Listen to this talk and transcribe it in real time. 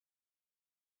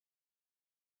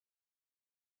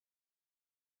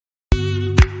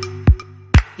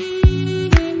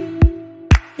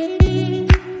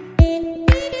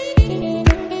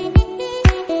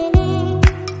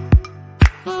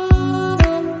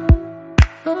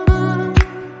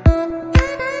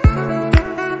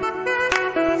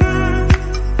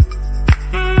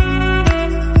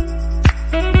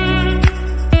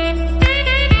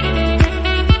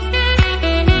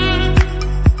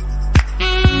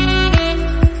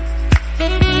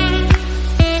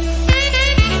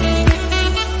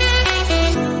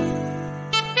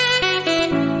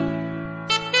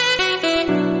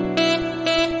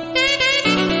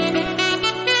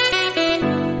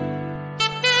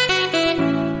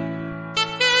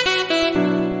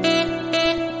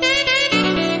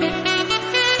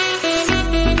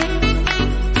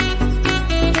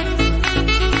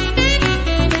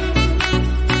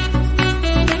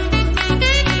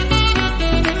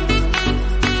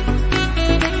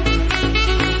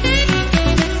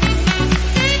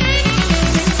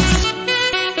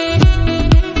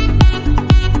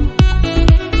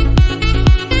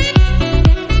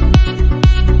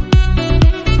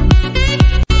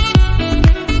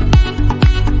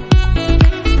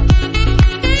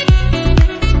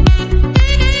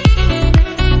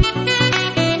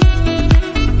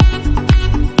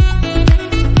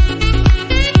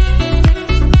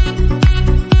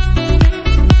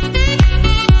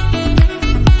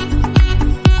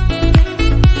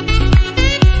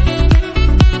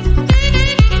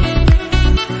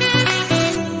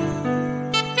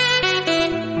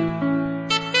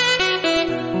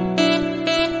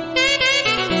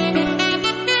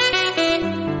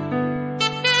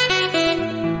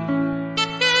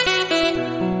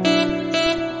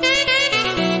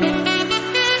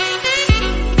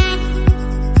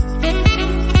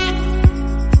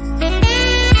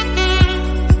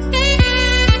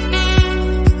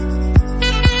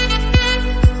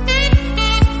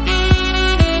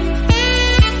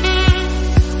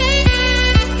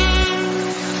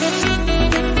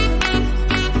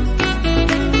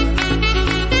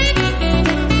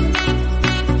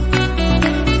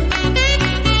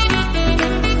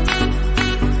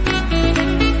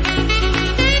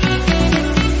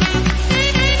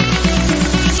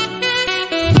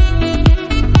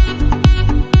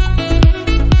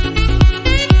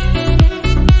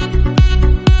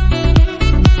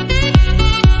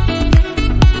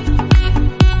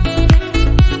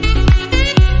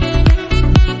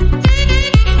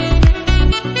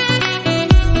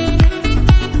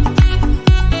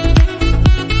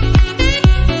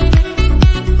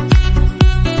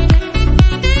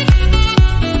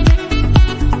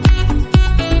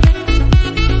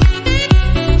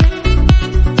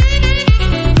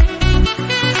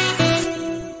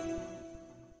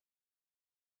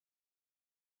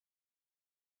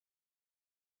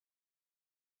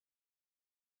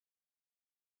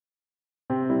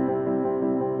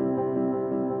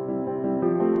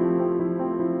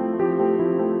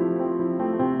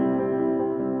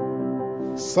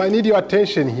So I need your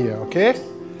attention here, okay?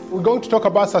 We're going to talk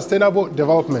about sustainable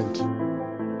development.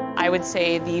 I would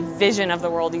say the vision of the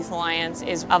World Youth Alliance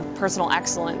is of personal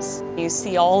excellence. You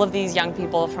see all of these young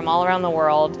people from all around the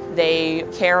world. They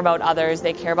care about others,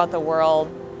 they care about the world.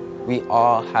 We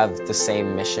all have the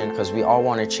same mission because we all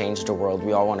want to change the world.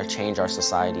 We all want to change our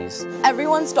societies.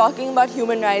 Everyone's talking about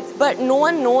human rights, but no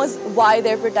one knows why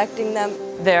they're protecting them.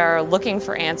 They're looking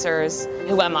for answers.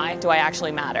 Who am I? Do I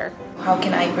actually matter? How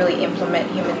can I really implement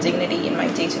human dignity in my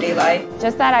day-to-day life?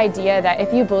 Just that idea that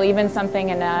if you believe in something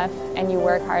enough and you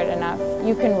work hard enough,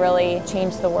 you can really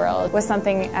change the world with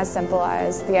something as simple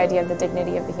as the idea of the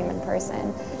dignity of the human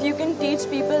person. If you can teach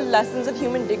people lessons of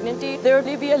human dignity, there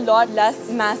will be a lot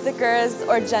less massacres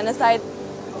or genocide.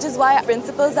 Which is why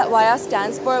principles that WIA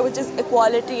stands for, which is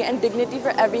equality and dignity for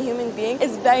every human being,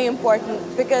 is very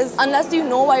important, because unless you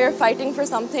know why you're fighting for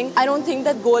something, I don't think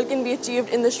that goal can be achieved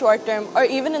in the short term or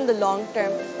even in the long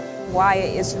term.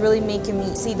 WIA is really making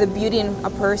me see the beauty in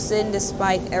a person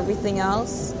despite everything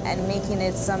else and making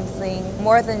it something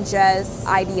more than just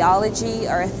ideology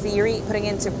or a theory, putting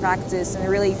it into practice and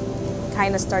really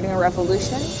kind of starting a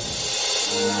revolution.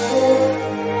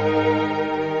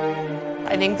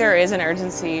 I think there is an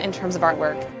urgency in terms of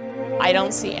artwork. I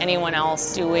don't see anyone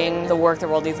else doing the work the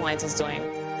World Youth Alliance is doing.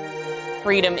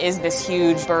 Freedom is this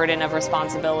huge burden of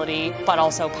responsibility, but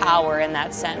also power in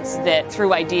that sense that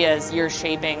through ideas you're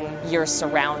shaping your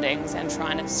surroundings and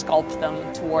trying to sculpt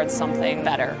them towards something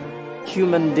better.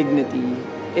 Human dignity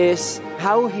is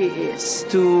how he is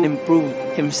to improve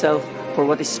himself for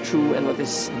what is true and what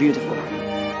is beautiful.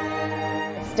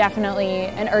 It's definitely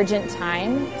an urgent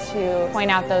time to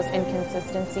point out those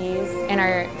inconsistencies in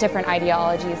our different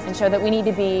ideologies and show that we need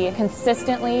to be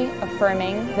consistently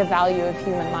affirming the value of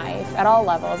human life at all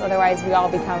levels, otherwise we all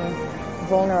become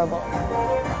vulnerable.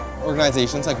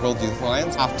 Organizations like World Youth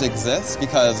Alliance have to exist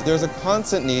because there's a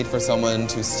constant need for someone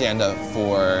to stand up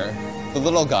for the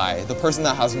little guy, the person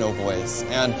that has no voice,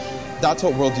 and that's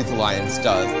what World Youth Alliance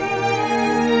does.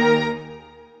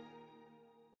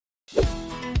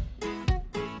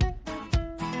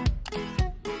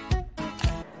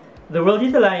 The World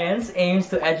Youth Alliance aims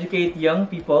to educate young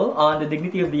people on the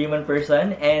dignity of the human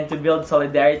person and to build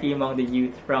solidarity among the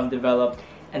youth from developed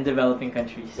and developing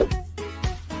countries.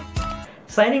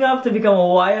 Signing up to become a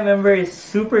WIA member is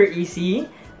super easy.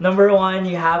 Number one,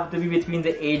 you have to be between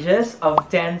the ages of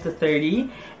 10 to 30.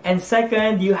 And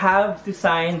second, you have to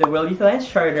sign the World Youth Alliance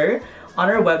Charter on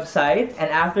our website.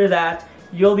 And after that,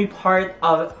 you'll be part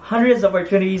of hundreds of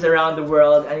opportunities around the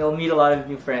world and you'll meet a lot of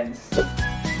new friends.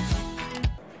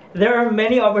 There are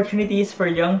many opportunities for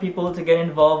young people to get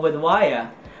involved with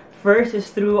WIA. First is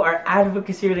through our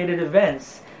advocacy-related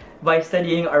events by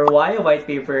studying our WIA white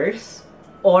papers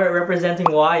or representing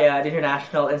WIA at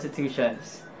international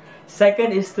institutions.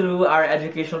 Second is through our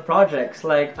educational projects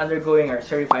like undergoing our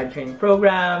certified training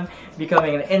program,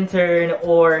 becoming an intern,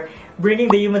 or bringing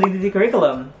the human dignity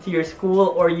curriculum to your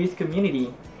school or youth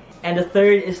community. And the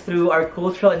third is through our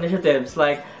cultural initiatives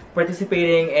like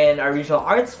participating in our regional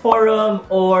arts forum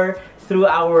or through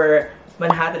our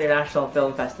Manhattan International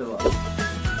Film Festival.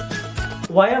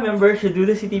 WIA members should do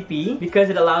the CTP because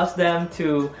it allows them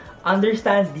to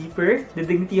understand deeper the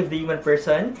dignity of the human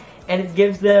person, and it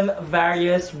gives them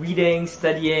various reading,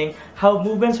 studying how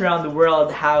movements around the world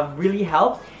have really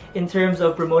helped in terms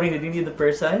of promoting the dignity of the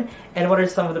person and what are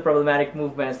some of the problematic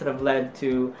movements that have led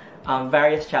to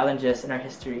various challenges in our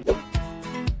history.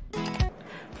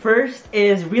 First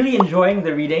is really enjoying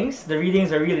the readings. The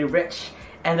readings are really rich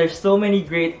and there's so many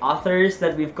great authors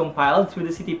that we've compiled through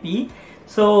the CTP.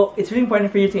 So it's really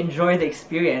important for you to enjoy the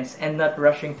experience and not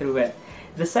rushing through it.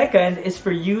 The second is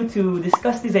for you to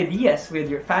discuss these ideas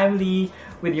with your family,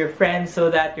 with your friends,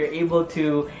 so that you're able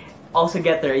to also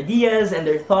get their ideas and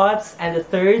their thoughts. And the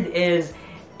third is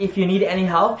if you need any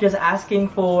help, just asking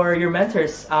for your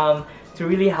mentors to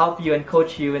really help you and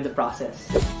coach you in the process.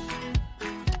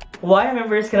 WIA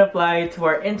members can apply to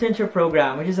our internship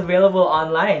program, which is available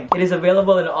online. It is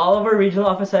available in all of our regional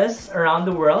offices around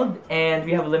the world, and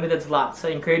we have limited slots, so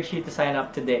I encourage you to sign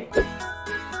up today.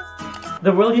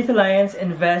 The World Youth Alliance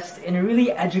invests in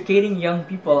really educating young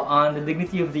people on the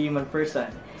dignity of the human person.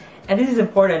 And this is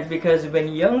important because when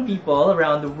young people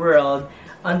around the world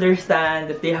understand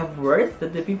that they have worth,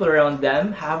 that the people around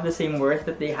them have the same worth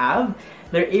that they have,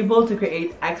 they're able to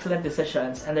create excellent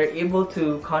decisions and they're able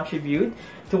to contribute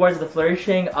towards the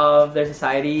flourishing of their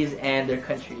societies and their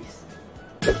countries.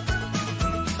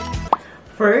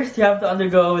 First, you have to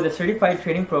undergo the Certified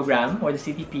Training Program, or the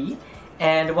CTP,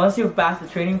 and once you've passed the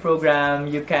training program,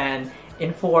 you can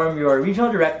inform your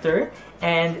regional director,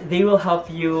 and they will help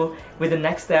you with the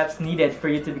next steps needed for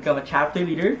you to become a chapter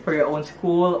leader for your own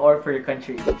school or for your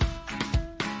country.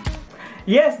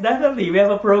 Yes, definitely. We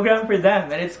have a program for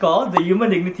them, and it's called the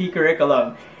Human Dignity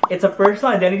Curriculum. It's a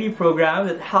personal identity program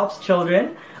that helps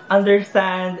children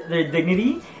understand their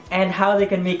dignity and how they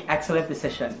can make excellent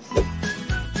decisions.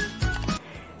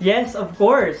 Yes, of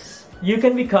course. You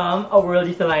can become a World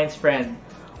Youth Alliance friend.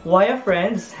 WAYA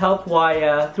Friends help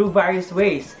WAYA through various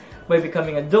ways, by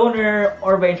becoming a donor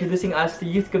or by introducing us to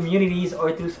youth communities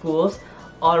or to schools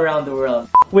all around the world.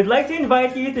 We'd like to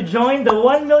invite you to join the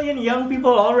 1 million young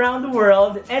people all around the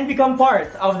world and become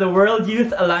part of the World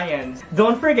Youth Alliance.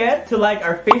 Don't forget to like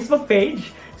our Facebook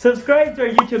page, subscribe to our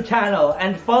YouTube channel,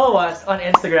 and follow us on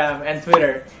Instagram and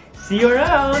Twitter. See you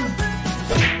around!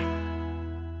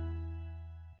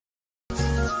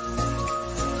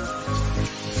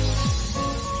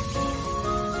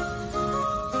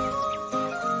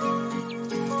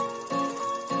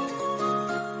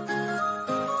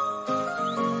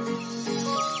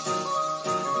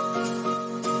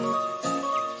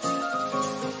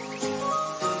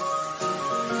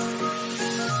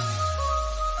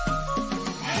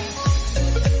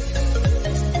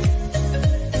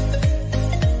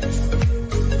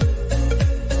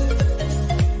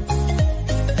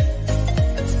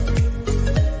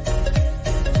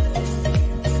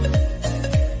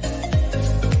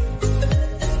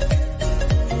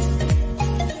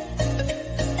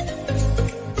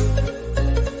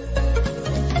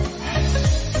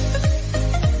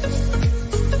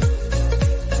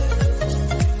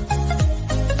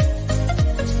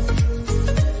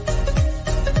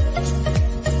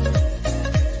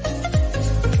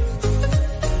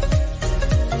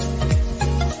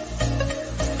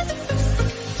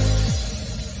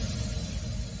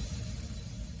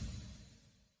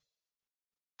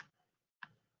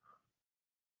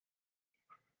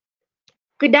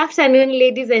 Good afternoon,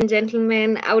 ladies and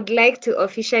gentlemen. I would like to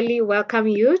officially welcome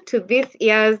you to this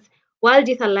year's World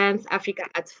Youth Alliance Africa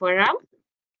Arts Forum.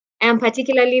 I am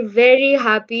particularly very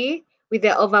happy with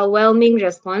the overwhelming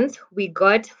response we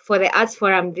got for the Arts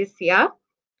Forum this year.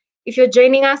 If you're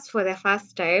joining us for the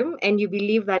first time and you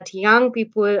believe that young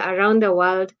people around the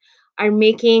world are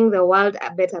making the world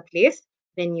a better place,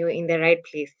 then you're in the right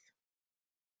place.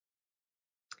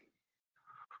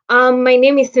 My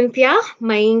name is Cynthia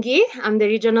Maingi. I'm the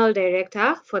Regional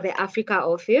Director for the Africa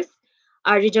Office.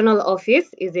 Our regional office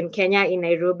is in Kenya, in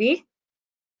Nairobi.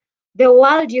 The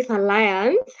World Youth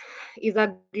Alliance is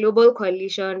a global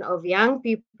coalition of young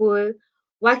people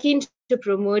working to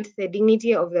promote the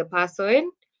dignity of the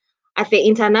person at the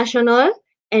international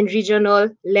and regional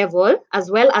level,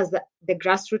 as well as the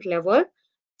grassroots level,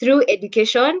 through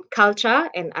education, culture,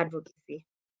 and advocacy.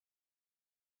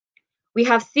 We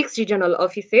have 6 regional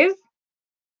offices.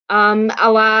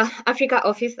 Our Africa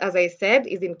office, as I said,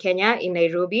 is in Kenya, in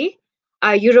Nairobi.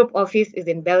 Our Europe office is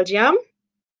in Belgium.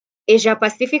 Asia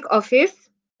Pacific office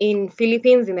in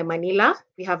Philippines, in the Manila.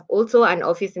 We have also an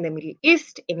office in the Middle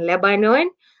East, in Lebanon,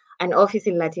 an office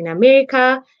in Latin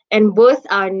America, and both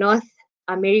our North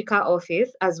America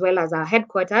office, as well as our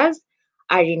headquarters,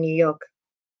 are in New York.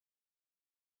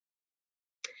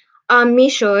 Our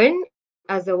mission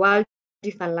as the World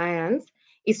Youth Alliance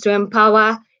is to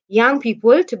empower young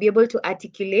people to be able to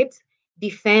articulate,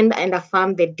 defend, and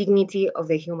affirm the dignity of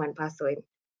the human person.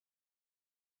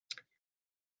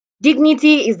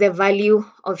 Dignity is the value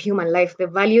of human life, the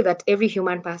value that every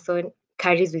human person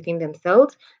carries within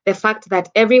themselves, the fact that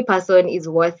every person is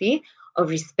worthy of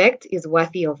respect, is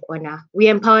worthy of honor. We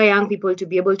empower young people to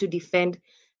be able to defend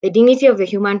the dignity of the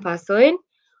human person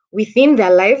within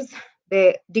their lives,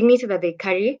 the dignity that they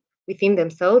carry within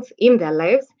themselves, in their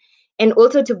lives, and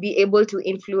also to be able to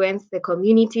influence the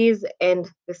communities and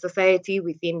the society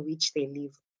within which they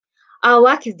live. Our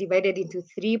work is divided into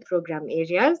 3 program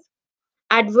areas: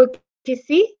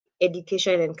 advocacy,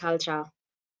 education, and culture.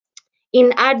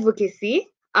 In advocacy,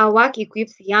 our work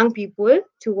equips young people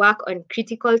to work on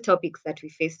critical topics that we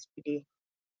face today.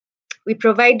 We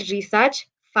provide research,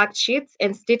 fact sheets,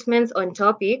 and statements on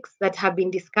topics that have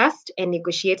been discussed and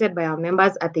negotiated by our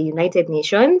members at the United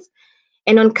Nations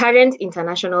and on current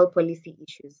international policy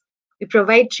issues. We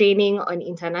provide training on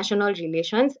international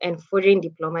relations and foreign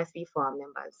diplomacy for our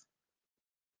members.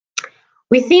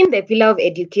 Within the pillar of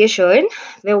education,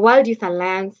 the World Youth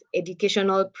Alliance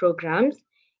educational programs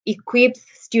equips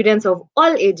students of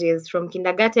all ages, from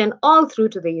kindergarten all through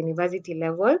to the university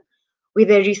level, with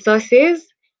the resources,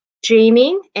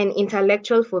 training, and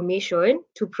intellectual formation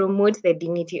to promote the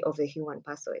dignity of the human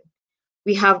person.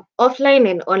 We have offline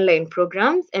and online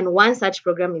programs, and one such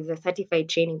program is a certified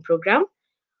training program,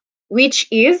 which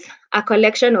is a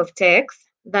collection of texts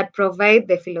that provide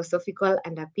the philosophical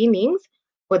underpinnings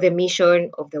for the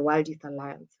mission of the World Youth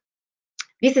Alliance.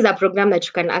 This is a program that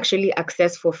you can actually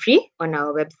access for free on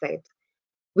our website.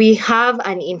 We have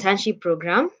an internship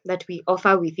program that we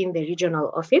offer within the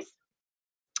regional office,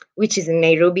 which is in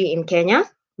Nairobi in Kenya.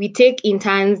 We take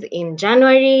interns in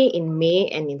January, in May,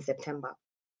 and in September.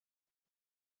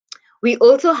 We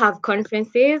also have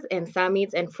conferences and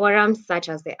summits and forums such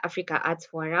as the Africa Arts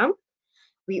Forum.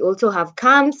 We also have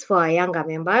camps for our younger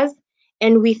members.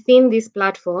 And within these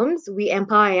platforms, we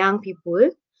empower young people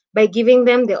by giving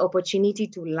them the opportunity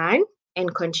to learn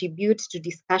and contribute to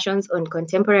discussions on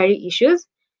contemporary issues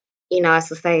in our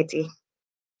society.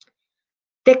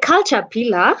 The culture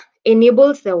pillar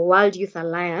enables the World Youth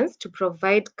Alliance to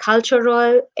provide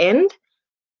cultural and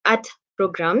art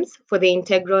programs for the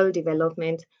integral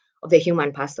development of the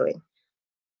human person.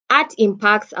 Art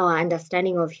impacts our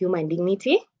understanding of human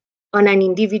dignity on an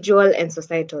individual and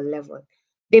societal level.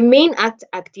 The main art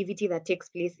activity that takes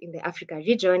place in the Africa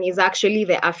region is actually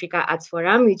the Africa Arts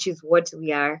Forum, which is what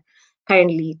we are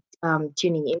currently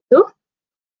tuning into.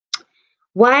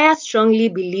 WIRE strongly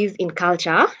believes in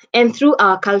culture, and through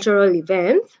our cultural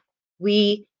events,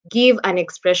 we give an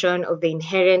expression of the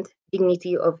inherent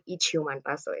dignity of each human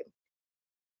person.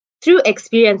 Through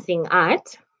experiencing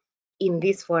art in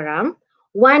this forum,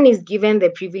 one is given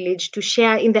the privilege to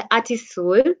share in the artist's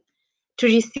soul, to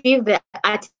receive the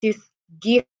artist's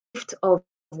gift of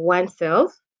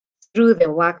oneself through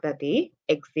the work that they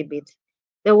exhibit.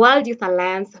 The World Youth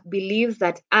Alliance believes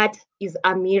that art is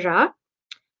a mirror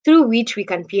through which we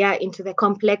can peer into the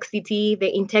complexity,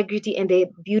 the integrity, and the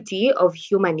beauty of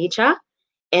human nature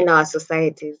and our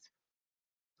societies.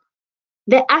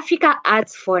 The Africa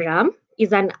Arts Forum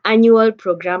is an annual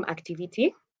program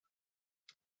activity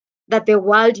that the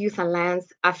World Youth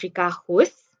Alliance Africa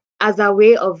hosts as a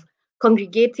way of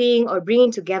congregating or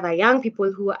bringing together young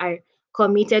people who are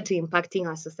committed to impacting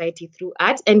our society through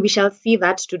art. And we shall see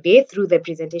that today through the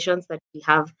presentations that we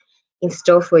have in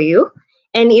store for you,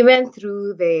 and even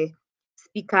through the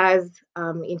speaker's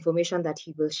information that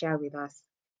he will share with us.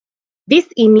 These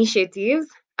initiatives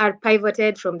are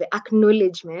pivoted from the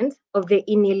acknowledgement of the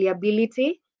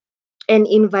inalienability and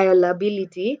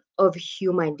inviolability of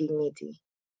human dignity.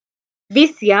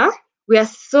 This year, we are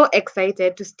so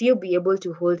excited to still be able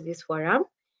to hold this forum,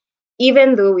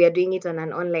 even though we are doing it on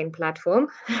an online platform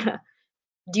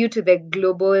due to the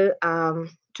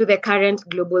current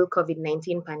global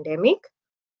COVID-19 pandemic.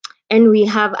 And we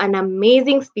have an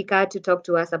amazing speaker to talk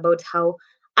to us about how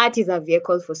art is a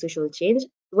vehicle for social change, as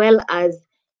well as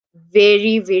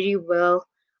very, very well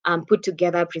put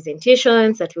together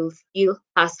presentations that will still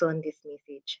pass on this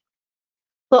message.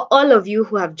 For all of you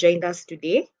who have joined us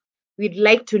today, we'd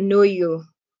like to know you.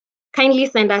 Kindly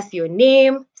send us your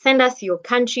name, send us your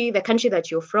country, the country that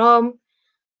you're from,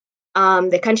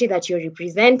 the country that you're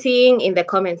representing in the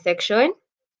comment section,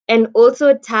 and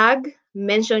also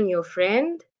mention your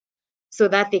friend so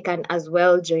that they can as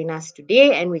well join us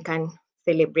today and we can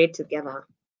celebrate together.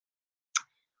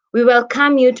 We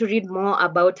welcome you to read more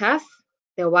about us,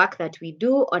 the work that we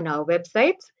do on our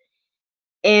website,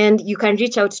 and you can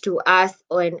reach out to us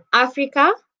on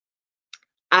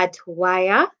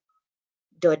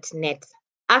africa@wire.net,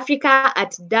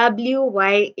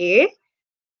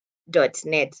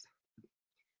 africa@wya.net,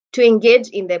 to engage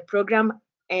in the programs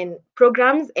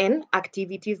and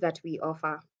activities that we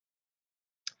offer.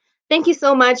 Thank you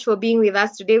so much for being with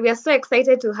us today. We are so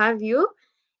excited to have you,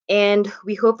 and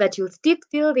we hope that you'll stick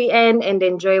till the end and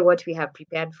enjoy what we have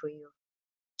prepared for you.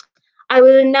 I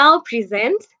will now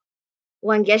present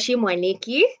Wangeshi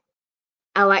Mwaniki,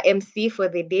 our MC for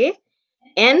the day,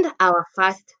 and our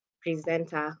first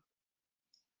presenter.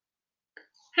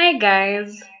 Hi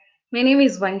guys, my name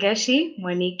is Wangeshi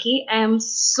Mwaniki. I am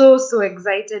so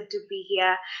excited to be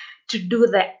here to do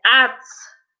the Arts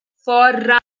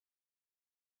Forum.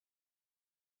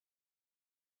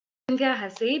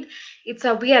 Has said it's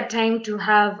a weird time to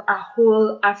have a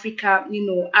whole Africa,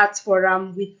 Arts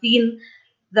Forum within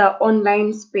the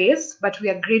online space, but we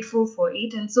are grateful for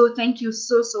it. And so thank you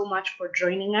so much for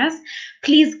joining us.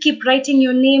 Please keep writing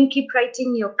your name, keep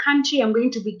writing your country. I'm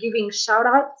going to be giving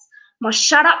more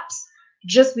shout outs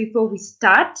just before we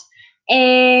start.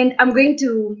 And I'm going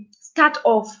to start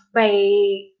off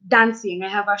by dancing. I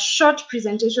have a short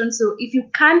presentation, so if you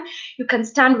can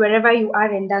stand wherever you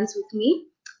are and dance with me.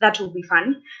 That will be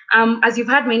fun. As you've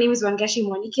heard, my name is Wangeshi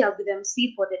Mwaniki. I'll be the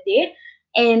MC for the day,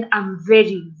 and I'm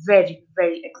very, very,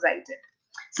 very excited.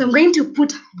 So I'm going to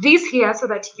put this here so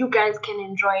that you guys can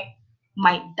enjoy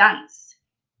my dance.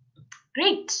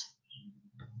 Great.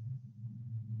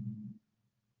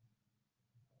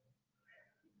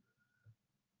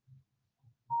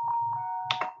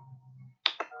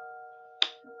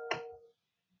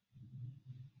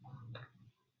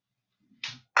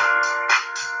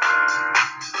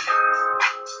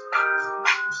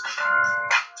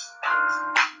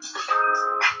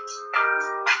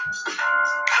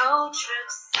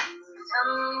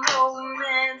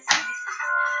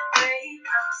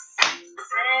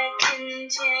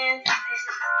 enchantment.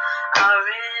 Our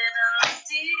rhythm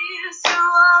steers through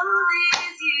all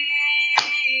these years.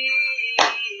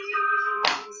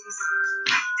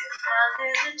 Love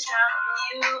is a drum,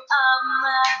 you are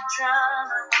my drum.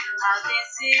 I'll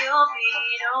dance to your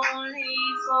beat only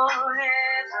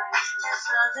forever. Yes,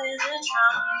 love is a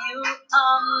drum, you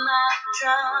are my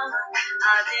drum.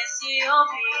 I'll dance to your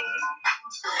beat.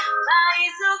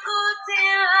 Life's so good to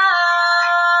love.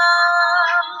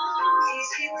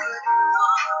 Is it good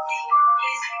for me?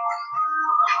 Is it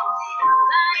good for me?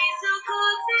 Life's so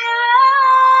good to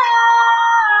love.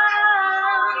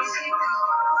 Is it good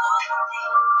for me?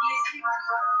 Is it good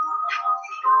for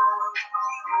me?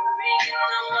 Bring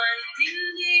the one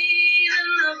indeed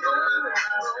and the boom.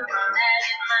 That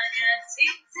in my head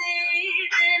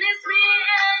dictate, and it's me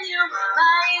and you.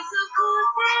 Life's so good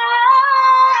to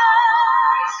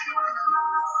love.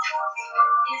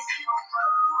 Is it good?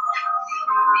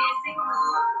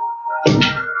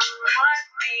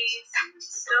 Heartbeats,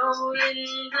 stolen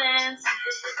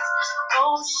glances,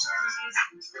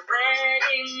 oceans,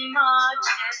 wedding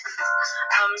marches.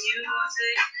 Our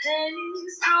music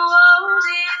plays through all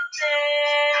these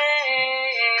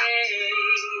days.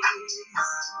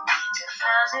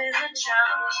 Love is a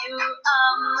drum, you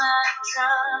are my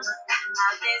drum.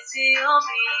 I'll dance to your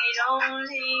beat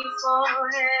only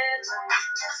forever.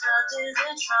 Love is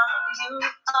a drum, you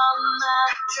are my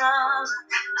drum.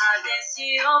 I'll dance to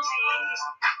your beat.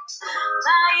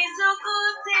 Life's so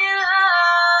good to love.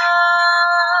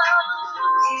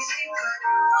 Is it good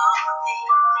for me?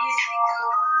 Is it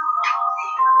good for me?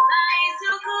 Life's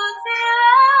so good to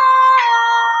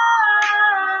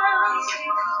love. Is it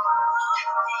good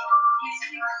for me? Is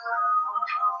it good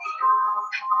for me?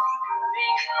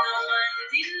 Bring the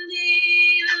ones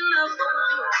indeed and the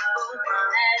boom.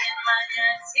 That in my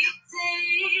head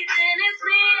dictate, and it's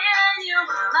me and you.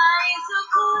 Life's so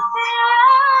good to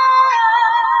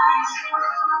love. Is it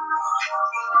good for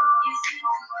me? Is it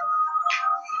good for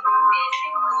me? Is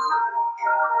it good?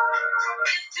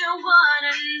 If you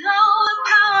wanna know the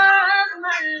power of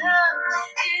my love,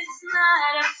 it's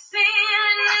not a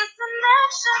feeling, it's an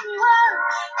action word.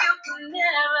 You can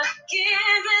never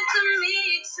give it to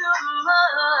me too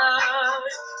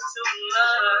much, too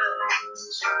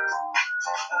much.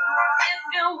 If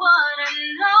you wanna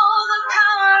know the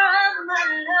power of my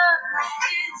love,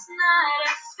 it's not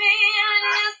a feeling,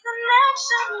 it's an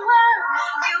action word.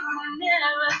 You can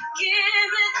never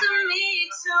give it to me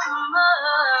too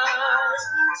much,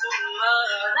 too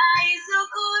much. Life's so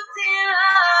good till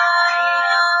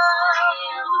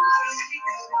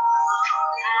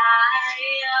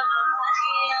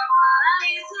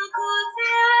life's so good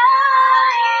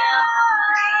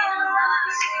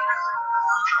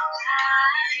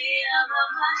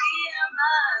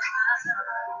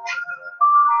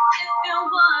If you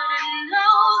wanna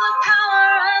know the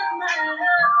power of my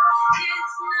love,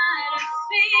 it's not a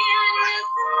feeling,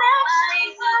 it's an action.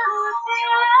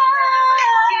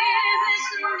 Give it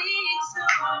to me so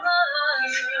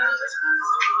much.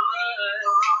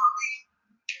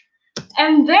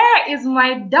 And there is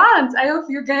my dance. I hope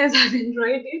you guys have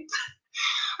enjoyed it.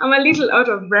 I'm a little out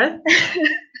of breath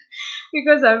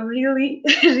because I've really,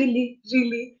 really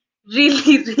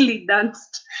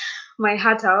danced my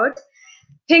heart out.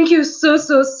 Thank you so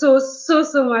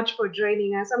much for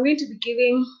joining us. I'm going to be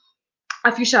giving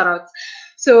a few shout outs.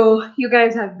 So you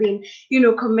guys have been,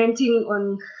 commenting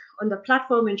on the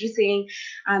platform and just saying,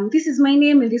 this is my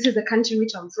name and this is the country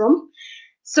which I'm from.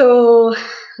 So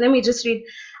let me just read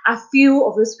a few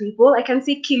of those people. I can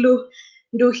see Kilu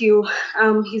Nduhyu.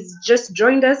 He's just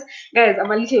joined us. Guys,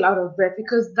 I'm a little out of breath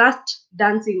because that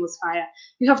dancing was fire.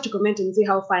 You have to comment and see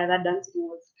how fire that dancing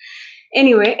was.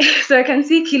 Anyway, so I can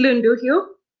see Kilu Nduhyu.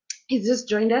 He's just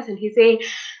joined us and he's saying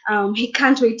he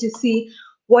can't wait to see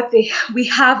what we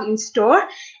have in store,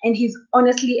 and he's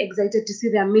honestly excited to see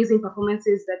the amazing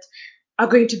performances that are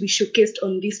going to be showcased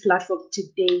on this platform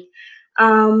today.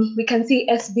 We can see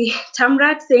SB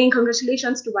Tamrat saying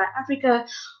congratulations to Wire Africa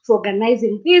for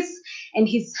organizing this, and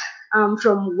he's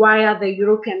from Wire, the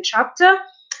European chapter.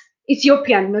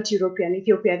 Ethiopian, not European,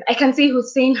 Ethiopian. I can see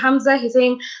Hussein Hamza. He's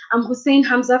saying I'm Hussein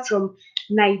Hamza from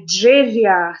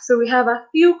Nigeria. So we have a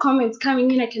few comments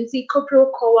coming in. I can see Kopro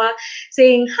Kowa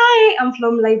saying, hi, I'm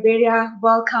from Liberia.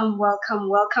 Welcome.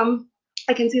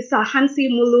 I can see Sahansi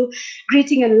Mulu,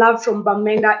 greeting and love from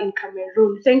Bamenda in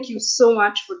Cameroon. Thank you so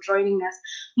much for joining us.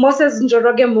 Moses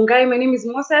Njoroge Mungai, my name is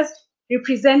Moses,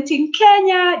 representing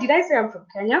Kenya. Did I say I'm from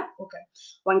Kenya? Okay.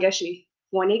 Wangeshi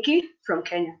Waniki from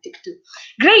Kenya, take 2.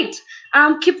 Great.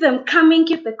 Keep them coming,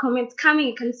 keep the comments coming.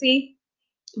 You can see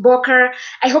Bokar,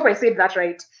 I hope I said that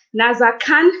right. Naza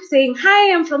Khan saying,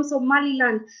 hi, I'm from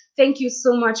Somaliland. Thank you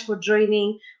so much for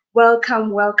joining.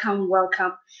 Welcome, welcome,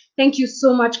 welcome. Thank you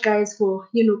so much, guys, for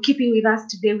keeping with us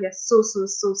today. We are so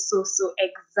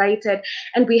excited.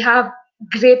 And we have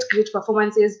great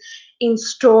performances in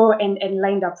store and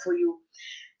lined up for you.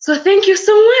 So thank you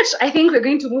so much. I think we're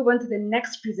going to move on to the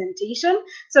next presentation.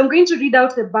 So I'm going to read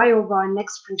out the bio of our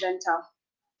next presenter.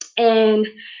 And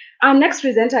our next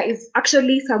presenter is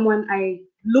actually someone I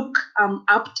look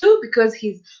up to because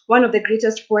he's one of the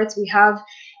greatest poets we have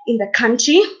in the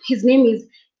country. His name is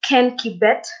Ken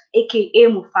Kibet, aka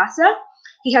Mufasa.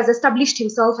 He has established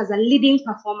himself as a leading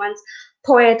performance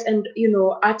poet and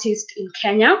artist in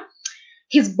Kenya.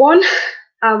 He's born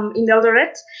in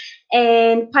Eldoret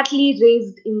and partly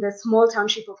raised in the small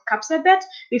township of Kapsabet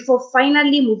before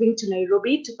finally moving to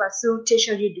Nairobi to pursue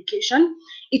tertiary education.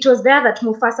 It was there that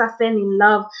Mufasa fell in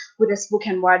love with the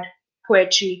spoken word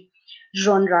poetry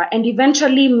genre and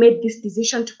eventually made this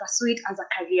decision to pursue it as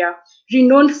a career.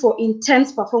 Renowned for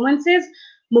intense performances,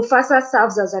 Mufasa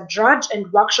serves as a judge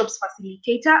and workshops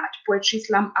facilitator at Poetry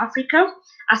Slam Africa,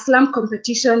 a slam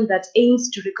competition that aims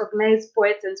to recognize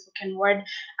poets and spoken word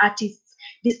artists,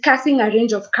 discussing a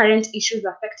range of current issues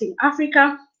affecting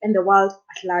Africa and the world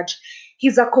at large.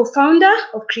 He's a co-founder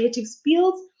of Creative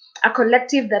Spills, a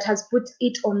collective that has put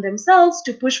it on themselves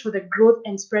to push for the growth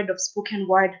and spread of spoken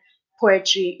word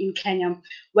poetry in Kenya,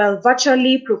 while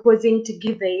virtually proposing to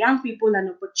give the young people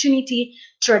an opportunity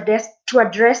to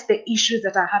address the issues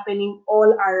that are happening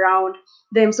all around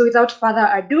them. So without further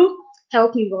ado,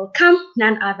 help me welcome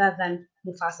none other than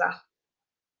Mufasa.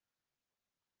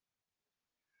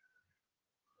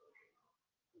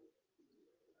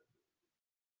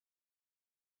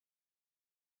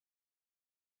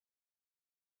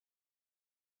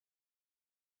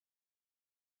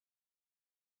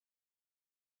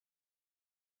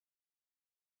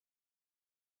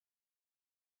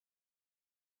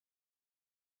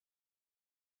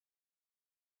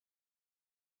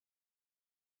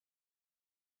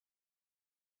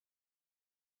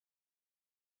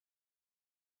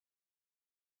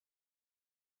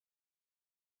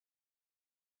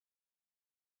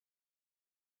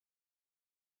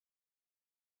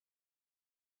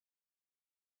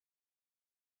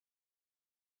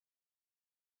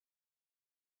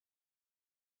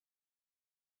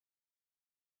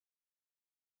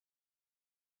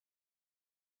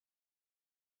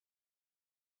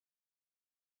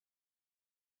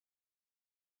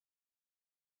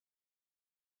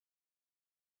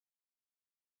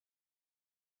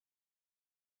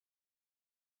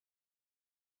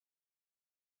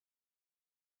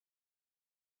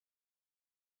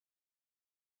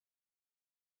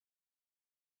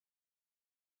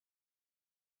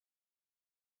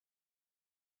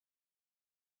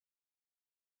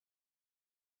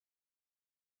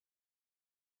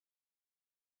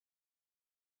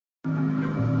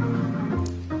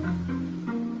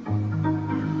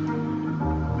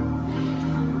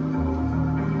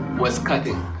 Was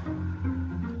cutting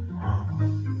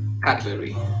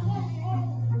cutlery.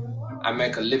 I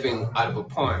make a living out of a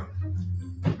poem.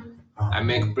 I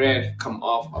make bread come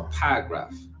off a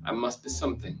paragraph. I must be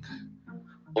something,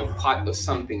 or part of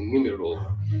something numeral.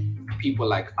 People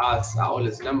like us are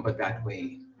always numbered that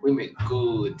way. We make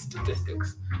good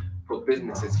statistics for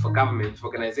businesses, for governments, for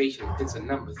organizations. It's a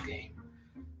numbers game.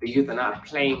 The youth are not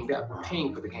playing, they're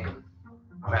paying for the game.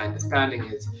 My understanding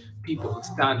is people who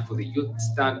stand for the youth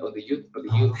stand on the youth, but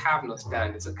the youth have no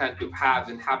stand. It's a country of haves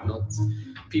and have-nots.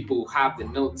 People who have the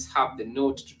notes have the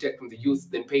note to take from the youth,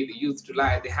 then pay the youth to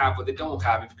lie. They have what they don't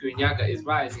have. If Kirinyaga is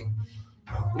rising,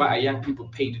 why are young people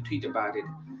paid to tweet about it?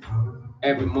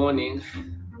 Every morning,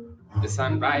 the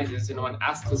sun rises and no one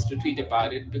asks us to tweet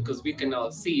about it because we can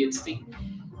all see it. See,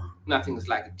 nothing is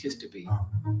like it used to be.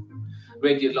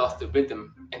 Radio lost the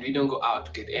rhythm and we don't go out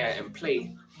to get air and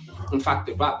play. In fact,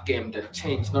 the rap game that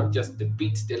changed, not just the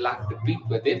beats, they lack the beat,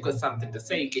 but they've got something to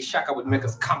say. Kishaka would make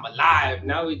us come alive.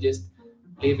 Now we're just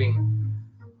living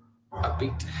a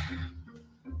beat.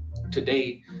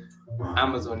 Today,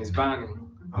 Amazon is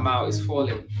burning, Mao is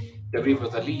falling, the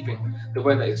rivers are leaving, the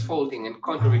weather is folding, and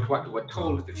contrary to what we were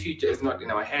told, the future is not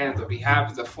in our hands. What we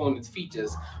have is a phone with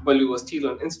features. While we were still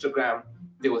on Instagram,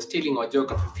 they were stealing our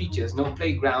geography features. No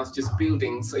playgrounds, just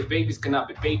buildings. So if babies cannot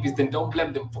be babies, then don't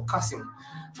blame them for cussing,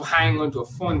 for hanging onto a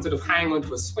phone instead of hanging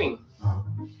onto a swing.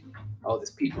 All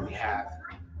these people we have,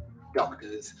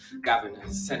 doctors,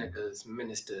 governors, senators,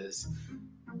 ministers,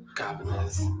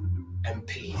 governors,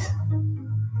 MPs.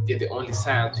 They're the only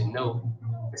science we know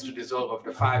is to dissolve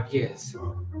after 5 years.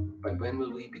 But when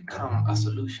will we become a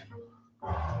solution?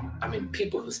 I mean,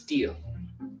 people who steal,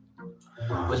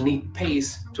 will need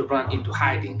pace to run into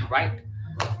hiding, right?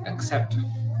 Except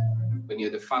when you're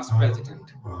the first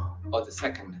president, or the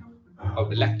second,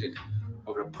 or elected,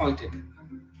 or appointed.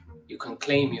 You can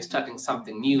claim you're starting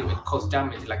something new and cause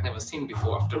damage like never seen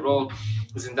before. After all,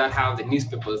 isn't that how the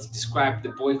newspapers describe the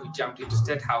boy who jumped into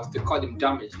State House? They call him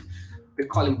damaged. They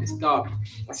call him disturbed,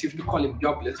 as if to call him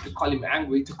jobless, to call him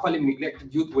angry, to call him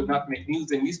neglected youth will not make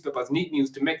news, and newspapers need news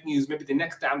to make news. Maybe the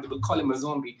next time they will call him a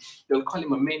zombie, they will call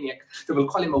him a maniac, they will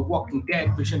call him a walking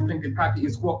dead. Vision Printing Party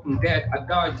is walking dead, a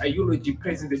dodge, a eulogy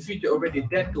praising the future already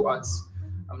dead to us.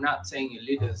 I'm not saying your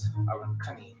leaders are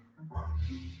uncanny.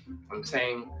 I'm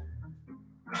saying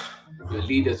your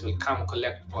leaders will come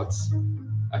collect votes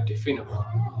at the funeral.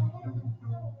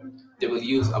 They will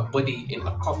use a body in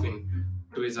a coffin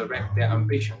to resurrect their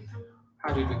ambition.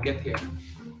 How did we get here?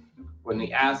 When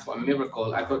we asked for a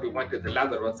miracle, I thought we wanted the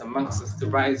Lazarus amongst us to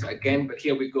rise again, but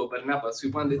here we go, Barnabas. We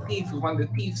want the thief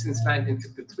since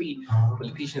 1963.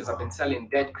 Politicians have been selling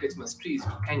dead Christmas trees to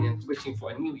Kenyans wishing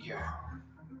for a new year.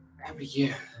 Every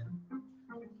year.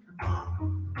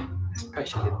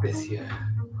 Especially this year.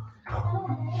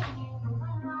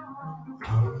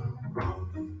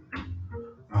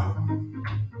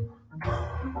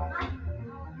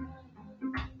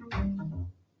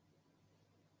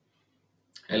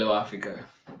 Hello, Africa.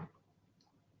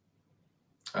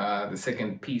 The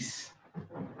second piece.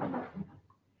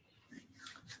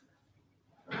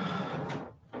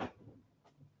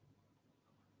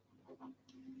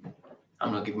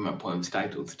 I'm not giving my poems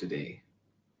titles today.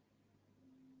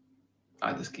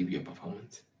 I'll just give you a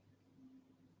performance.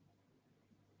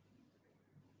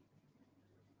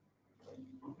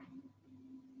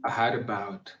 I heard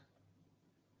about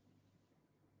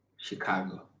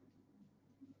Chicago.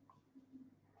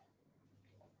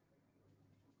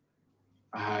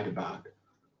 I heard about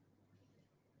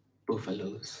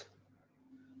buffaloes,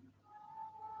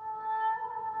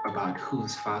 about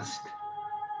who's fast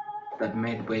that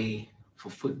made way for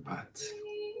footpaths.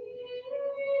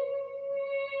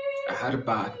 I heard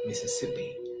about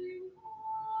Mississippi,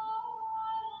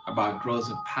 about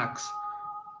Rosa Parks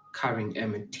carrying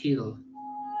Emmett Till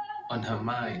on her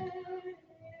mind.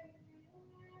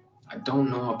 I don't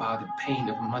know about the pain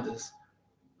of mothers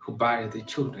who bury their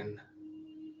children,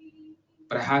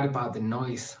 but I heard about the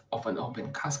noise of an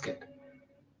open casket,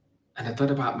 and I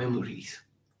thought about memories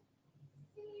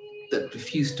that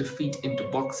refuse to fit into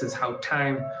boxes, how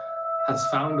time has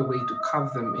found a way to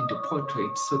carve them into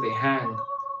portraits so they hang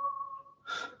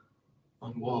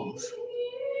on walls.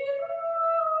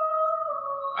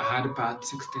 I heard about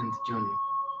 16th June,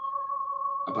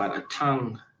 about a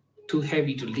tongue too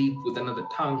heavy to leap with another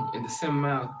tongue in the same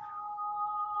mouth.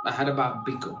 I heard about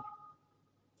Biko,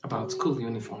 about school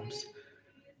uniforms,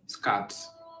 skirts,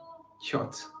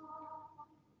 shorts,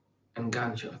 and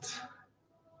gunshots.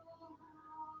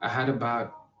 I heard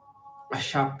about a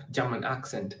sharp German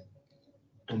accent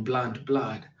and blonde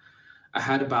blood. I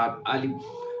heard about alley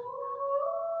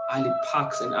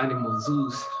parks and animal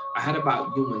zoos. I heard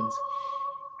about humans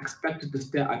expected to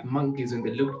stare at monkeys when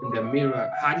they looked in the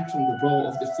mirror. I heard it from the roar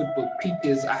of the football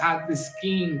pitches. I had the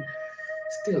scheme,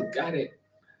 still got it.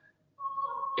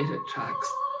 It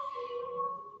attracts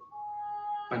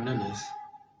bananas.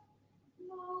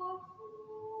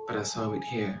 But I saw it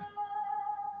here.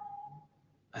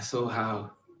 I saw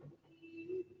how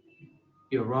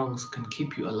your wrongs can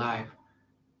keep you alive,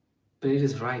 but it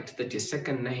is right that your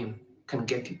second name can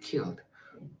get you killed.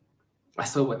 I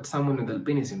saw what someone with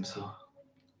albinism saw.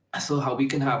 I saw how we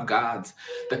can have gods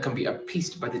that can be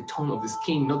appeased by the tone of the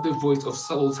skin, not the voice of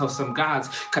souls, how some gods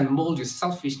can mold your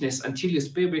selfishness until your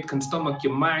spirit can stomach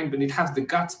your mind when it has the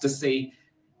guts to say,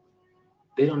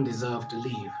 they don't deserve to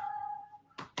live.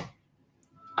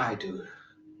 I do.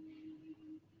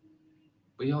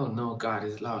 We all know God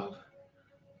is love.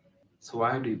 So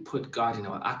why do we put God in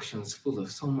our actions full of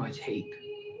so much hate?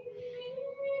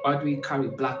 Why do we carry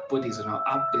black bodies on our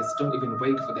updates, don't even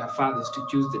wait for their fathers to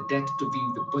choose the dead to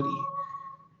view the body?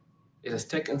 It has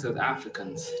taken South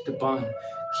Africans to burn,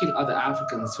 kill other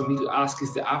Africans for me to ask,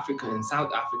 is the African in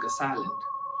South Africa silent?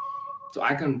 So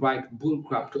I can write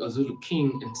bullcrap to a Zulu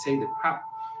king and say the crap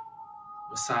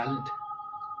was silent.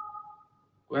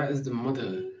 Where is the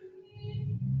mother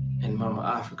in Mama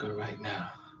Africa right now?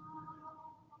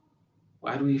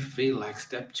 Why do we feel like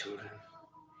stepchildren?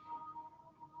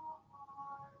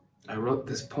 I wrote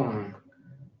this poem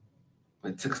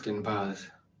with 16 bars.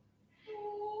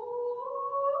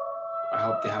 I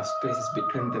hope they have spaces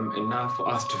between them enough for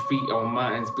us to free our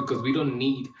minds, because we don't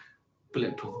need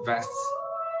bulletproof vests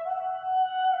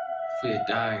if we are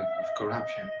dying of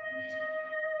corruption.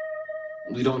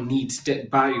 We don't need state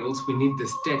burials. We need the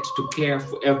state to care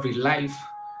for every life.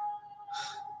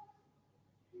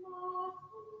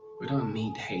 We don't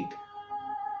need hate.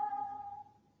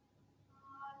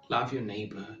 Love your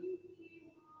neighbor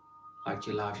like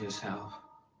you love yourself.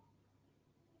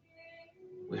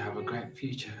 We have a great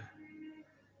future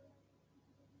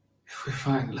if we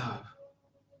find love.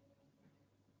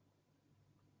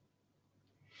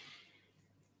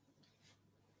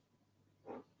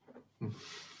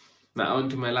 Now on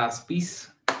to my last piece.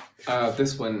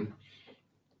 This one.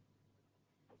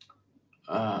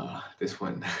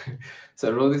 So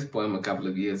I wrote this poem a couple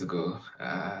of years ago.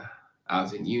 I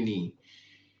was in uni,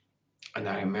 and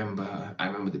I remember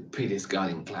the prettiest girl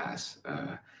in class.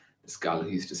 This girl who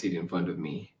used to sit in front of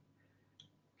me.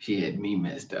 She had me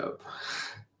messed up.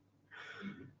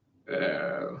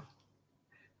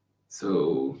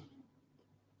 So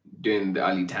during the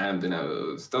early times,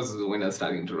 that was when I was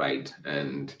starting to write,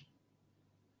 and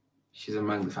she's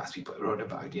among the first people I wrote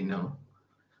about.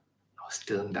 I was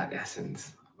still in that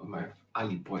essence of my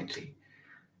early poetry.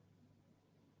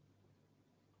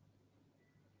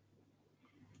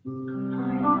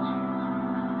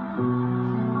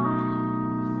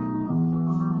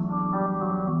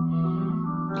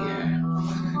 Yeah.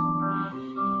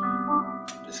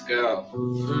 This girl.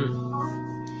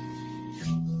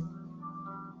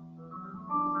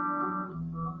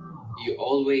 You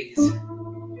always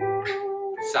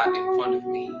sat in front of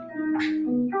me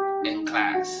in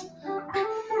class.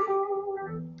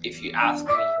 If you ask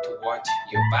me to watch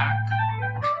your back,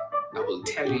 I will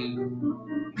tell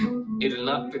you it'll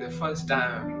not be the first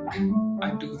time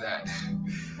I do that.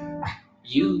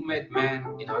 You made men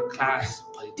in our class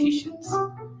politicians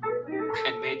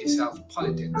and made yourself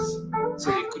politics so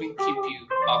they couldn't keep you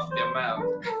off their mouth.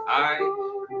 I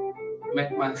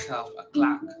made myself a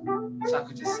clerk so I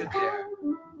could just sit there,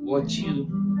 watch you,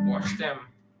 watch them,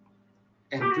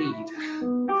 and read.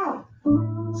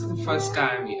 So the first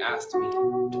time you asked me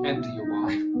to enter your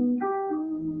world,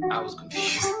 I was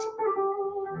confused.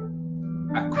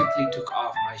 I quickly took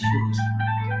off my shoes.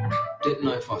 Didn't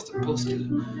know if I was supposed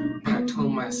to, but I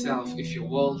told myself if your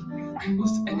world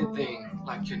was anything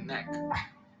like your neck,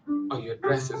 or your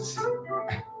dresses,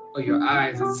 or your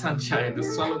eyes at sunshine, the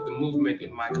soul of the movement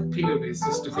in my capillaries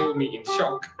used to hold me in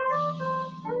shock.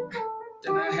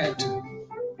 Then I had to.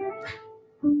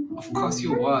 Of course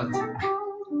your words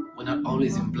were not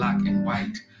always in black and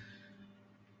white,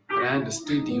 but I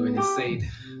understood you when you said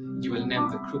you will name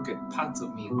the crooked parts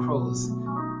of me crows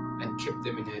and keep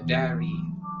them in your diary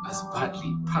as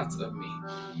badly parts of me.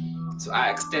 So I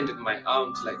extended my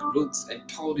arms like roots and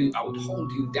told you I would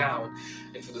hold you down.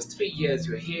 And for those 3 years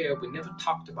you were here, we never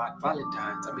talked about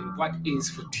Valentine's. I mean, what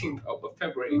is 14th of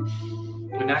February?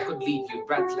 When I could leave you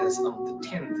breathless on the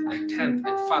 10th and 10th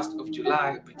and 1st of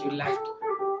July, but you left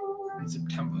in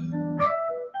September.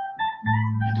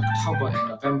 And October and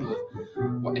November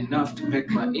were enough to make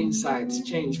my insides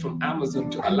change from Amazon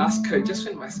to Alaska. Just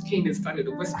when my skin started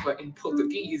to whisper in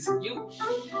Portuguese, you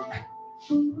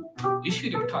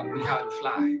should have taught me how to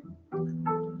fly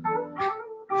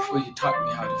before you taught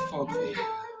me how to fall for you.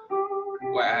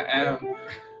 Where I am,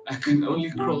 I can only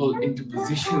crawl into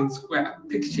positions where I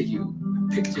picture you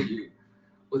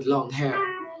with long hair.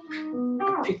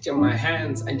 I picture my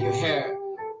hands and your hair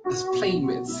as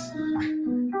playmates.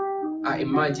 I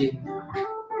imagine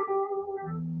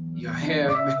your hair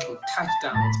making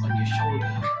touchdowns on your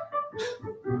shoulder.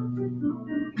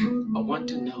 I want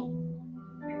to know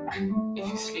if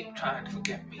you sleep trying to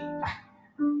forget me,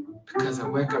 because I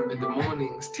wake up in the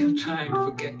morning still trying to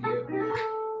forget you.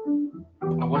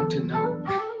 I want to know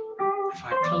if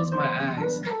I close my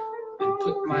eyes and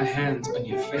put my hands on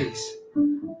your face,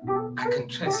 I can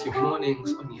trace your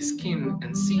mornings on your skin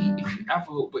and see if you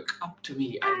ever wake up to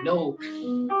me. I know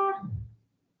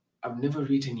I've never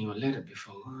written you a letter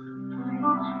before,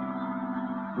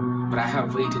 but I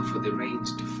have waited for the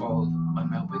rains to fall on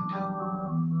my window,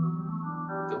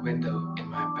 the window in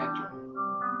my bedroom,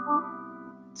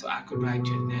 so I could write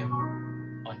your name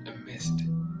on a mist.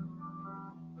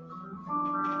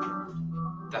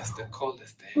 That's the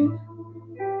coldest thing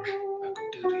I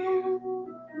could do to you.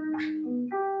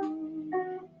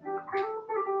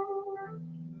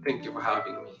 Thank you for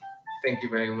having me. Thank you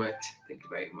very much. Thank you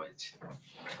very much.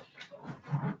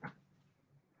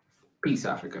 Peace,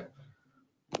 Africa.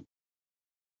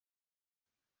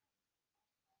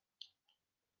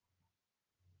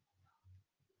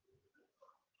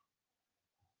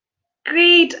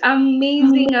 Great,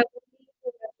 amazing.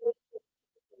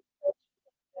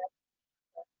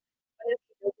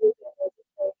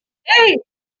 Hey,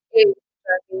 hey,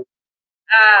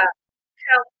 ah,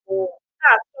 come on,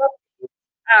 stop it.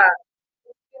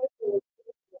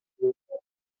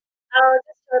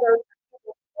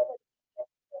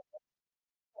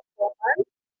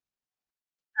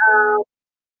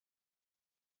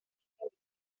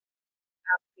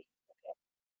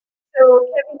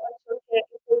 Kevin Ochoke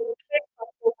is a great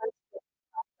performance from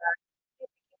Mufasa.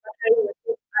 Bakari was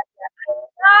saying earlier, I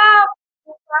love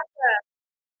Mufasa.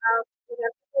 We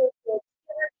have people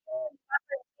like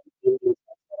Mufasa is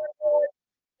incredible.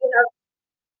 We have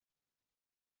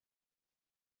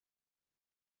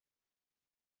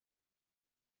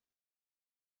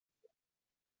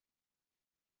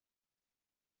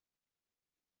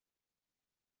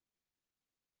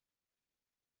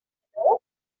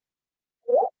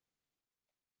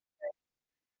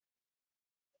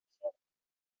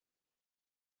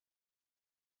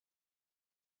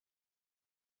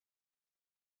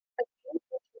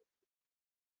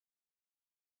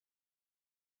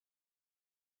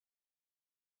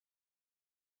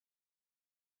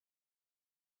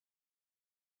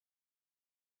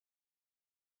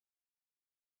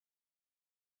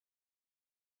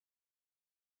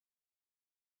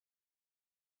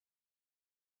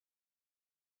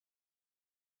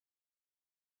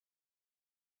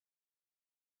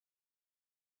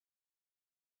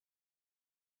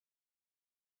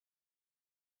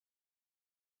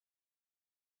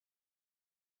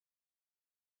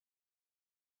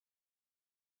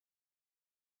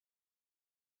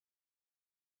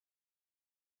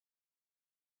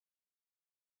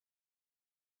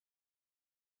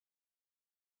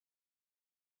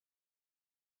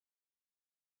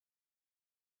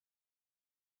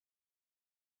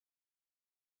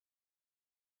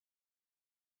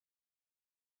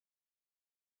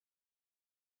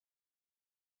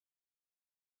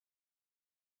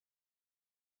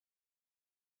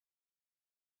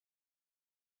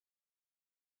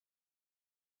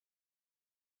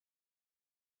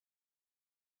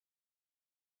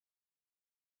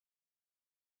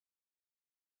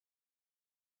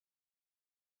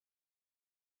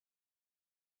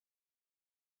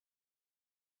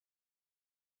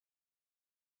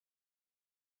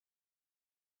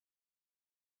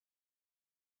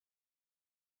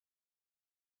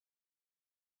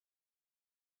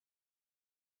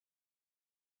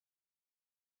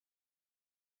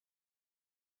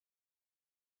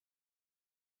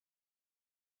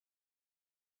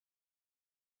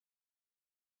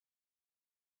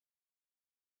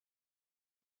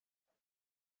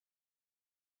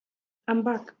I'm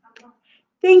back.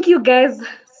 Thank you guys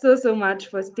so much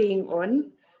for staying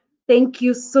on. Thank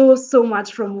you so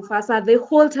much from Mufasa. The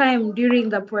whole time during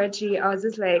the poetry, I was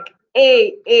just like,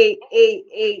 hey,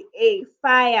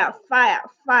 fire, fire,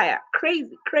 fire.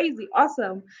 Crazy, crazy,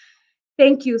 awesome.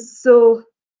 Thank you so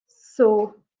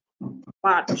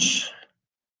much.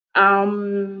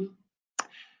 Um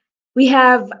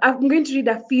I'm going to read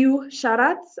a few shout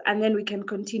outs and then we can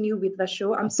continue with the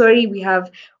show. I'm sorry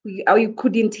you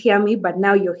couldn't hear me, but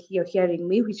now you're hearing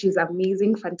me, which is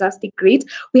amazing, fantastic, great.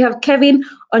 We have Kevin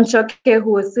Onchoke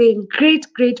who was saying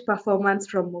great performance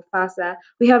from Mufasa.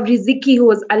 We have Riziki who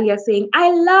was earlier saying I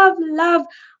love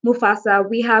Mufasa.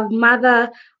 We have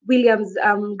Mother Williams,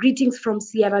 greetings from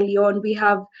Sierra Leone. We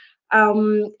have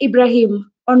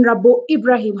Honorable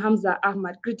Ibrahim Hamza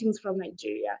Ahmad, greetings from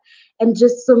Nigeria, and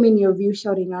just so many of you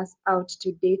shouting us out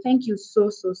today. Thank you so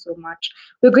much.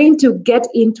 We're going to get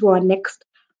into our next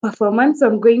performance. So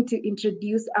I'm going to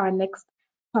introduce our next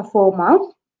performer.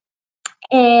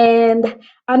 And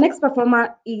our next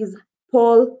performer is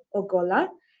Paul Ogola,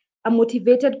 a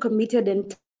motivated, committed,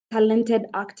 and talented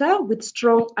actor with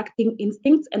strong acting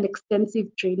instincts and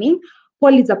extensive training.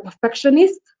 Paul is a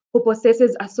perfectionist who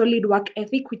possesses a solid work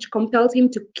ethic, which compels him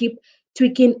to keep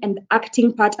tweaking and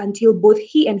acting part until both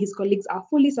he and his colleagues are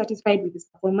fully satisfied with his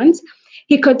performance.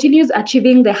 He continues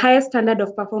achieving the highest standard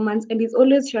of performance and is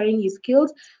always sharing his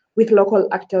skills with local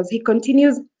actors. He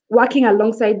continues working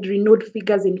alongside renowned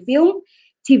figures in film,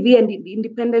 TV, and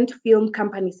independent film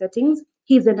company settings.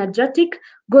 He's energetic,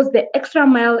 goes the extra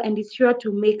mile, and is sure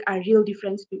to make a real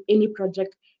difference to any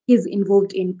project he's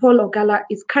involved in. Paul Ogala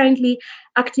is currently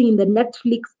acting in the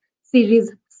Netflix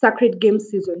series Sacred Games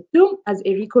Season 2 as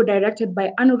Eriko, directed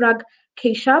by Anurag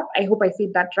Kashyap. I hope I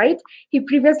said that right. He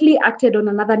previously acted on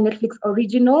another Netflix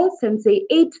original, Sensei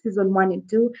 8 Season 1 and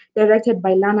 2, directed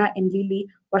by Lana and Lily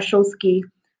Wachowski.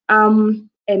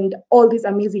 And all these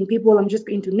amazing people, I'm just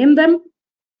going to name them.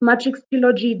 Matrix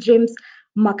Trilogy, James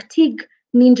McTeague,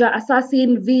 Ninja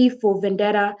Assassin, V for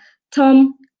Vendetta,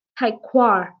 Tom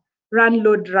Tykwer, Run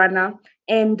Load Runner,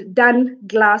 and Dan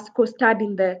Glass co-starred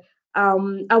in the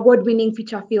award-winning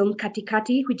feature film Kati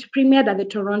Kati, which premiered at the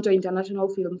Toronto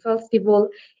International Film Festival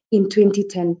in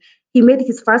 2010. He made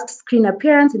his first screen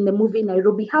appearance in the movie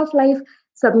Nairobi Half-Life,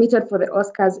 submitted for the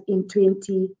Oscars in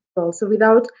 2012. So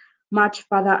without much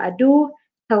further ado,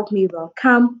 help me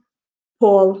welcome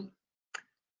Paul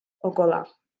Ogola.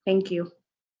 Thank you.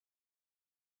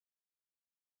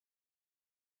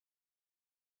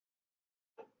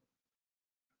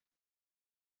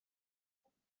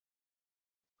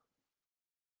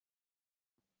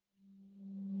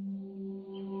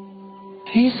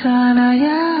 Isana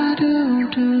ya do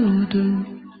do do.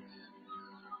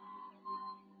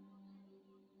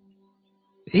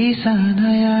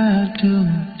 Isana ya do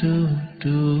do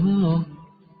do.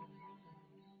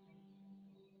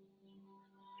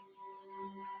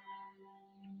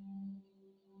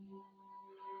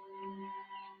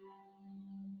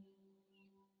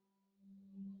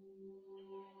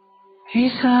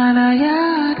 Isana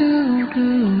ya do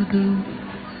do do.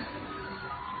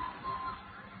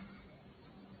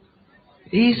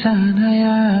 Isana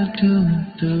ya do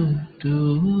do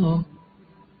do.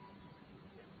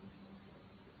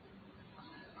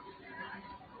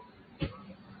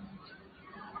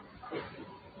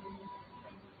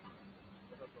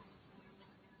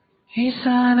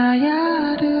 Isana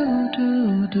ya do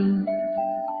do do.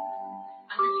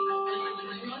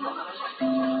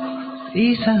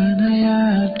 Isana ya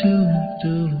do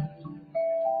do.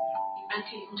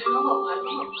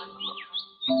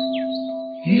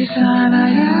 Isana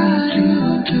ya do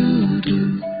do do.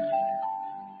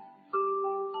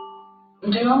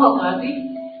 Mjomba wapi?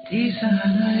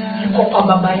 Isana ya. Yuko kwa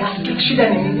baba yake. Shida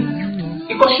ni nini?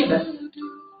 Iko shida?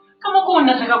 Kama kwa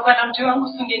unataka kuwa na mtu wangu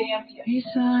usingeniambia.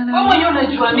 Wewe mwenyewe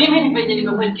unajua mimi ni penye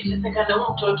nimekuwa nikiteseka na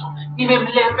huyu mtoto.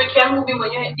 Nimemlea peke yangu mimi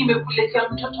mwenyewe, nimekuletea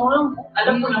mtoto wangu,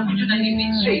 alafu unakuja na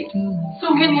nini straight.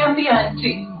 Usingeniambia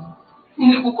ati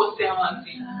nilikukosea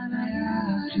wapi?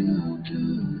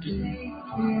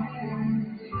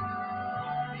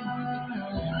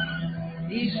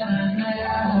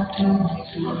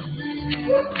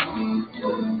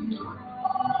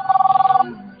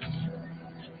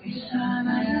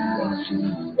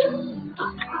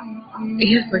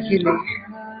 Yes, Wakili.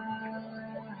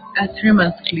 At 3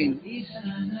 months clean.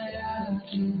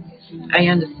 I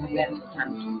understand.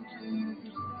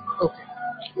 Okay.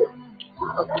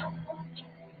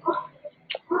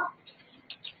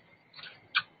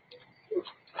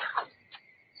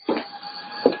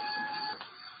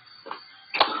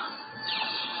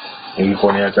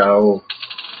 Niliponea chao.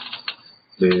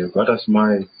 Hata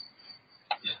smile.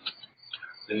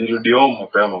 Nilirudi home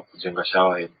mapema kujenga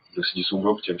shower head. Ndio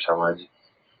sijisumbue kuchemsha maji.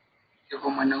 Yuko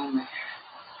mwanaume.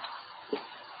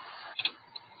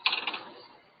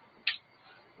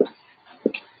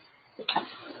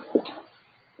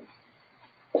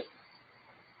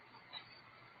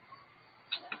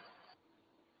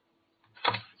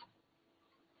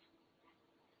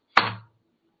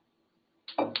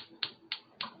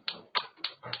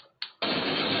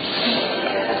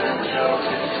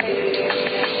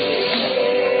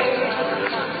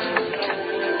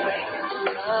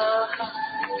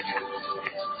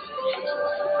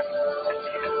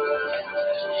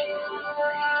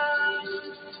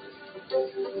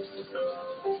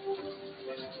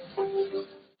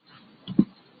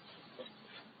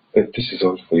 This is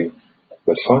all for you.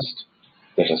 But first,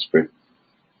 let us pray.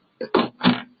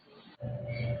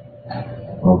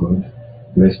 Oh God,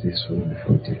 bless this food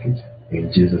before we take it.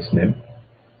 In Jesus' name,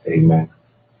 amen.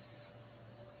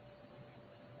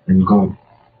 And God,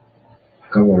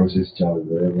 cover Rose's child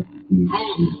wherever he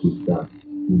is done.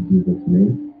 In Jesus'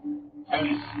 name.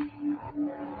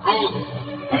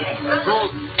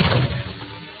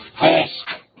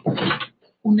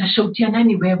 Unashautia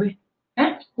nani wewe?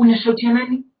 Unashautia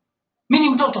nani? Mimi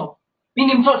ni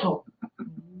mtoto.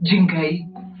 Jingai.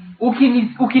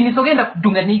 Ukinisongea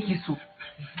kudunga ni kisu.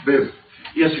 Babe,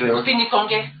 yes, Leo.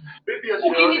 Usinisonge.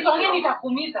 Ukinisonge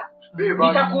nitakuumiza.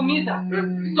 Nitakuumiza.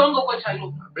 Songo kwa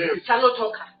chalo. Chalo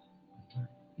toka.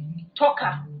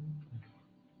 Toka.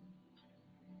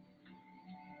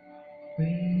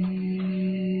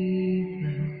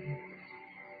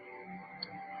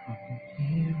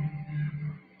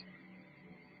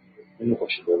 Nino kwa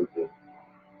shida yote.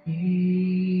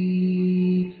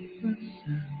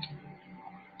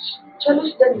 Chalo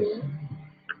shida nini?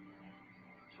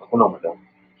 Hakuna madam.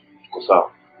 Tuko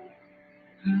sawa.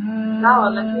 Sawa,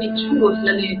 lakini chungu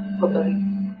usilale kwa baridi.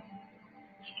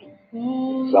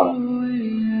 Sawa.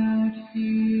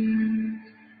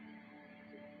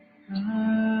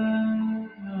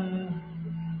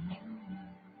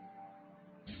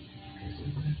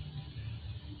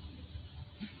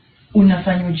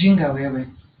 Unafanya ujinga wewe.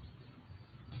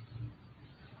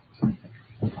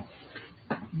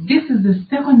 This is the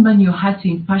second man you're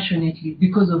hurting passionately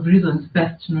because of reasons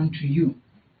best known to you.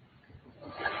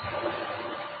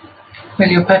 Well,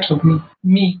 you're part of me.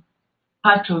 Me?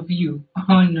 Part of you?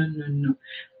 Oh, no.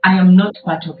 I am not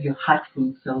part of your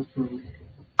hurtful self, Rose.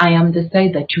 I am the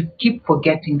side that you keep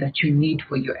forgetting that you need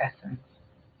for your essence.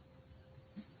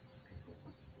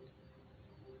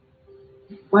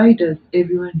 Why does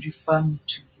everyone refer me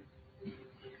to you?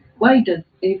 Why does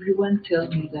everyone tell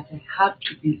me that I have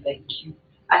to be like you?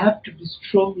 I have to be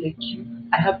strong like you.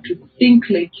 I have to think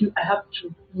like you. I have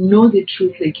to know the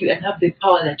truth like you and have the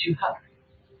power that you have.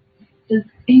 Does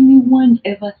anyone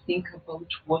ever think about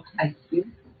what I feel?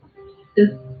 Does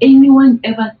anyone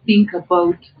ever think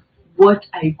about what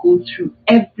I go through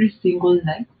every single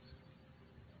night?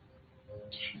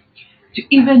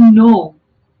 To even know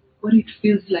what it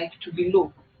feels like to be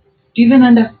low. To even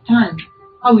understand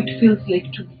how it feels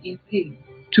like to be in pain.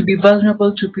 To be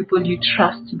vulnerable to people you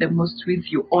trust the most with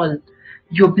you all.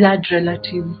 Your blood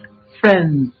relatives,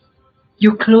 friends,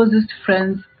 your closest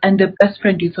friends, and the best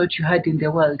friend you thought you had in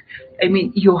the world. I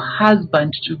mean, your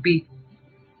husband to be.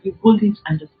 You wouldn't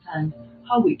understand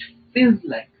how it feels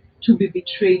like to be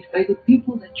betrayed by the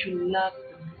people that you love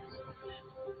the most.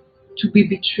 To be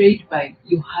betrayed by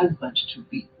your husband to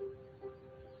be.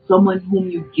 Someone whom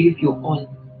you gave your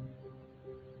all.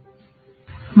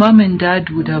 Mom and Dad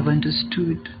would have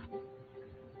understood.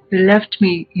 They left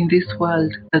me in this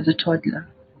world as a toddler.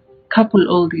 Couple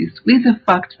all this with the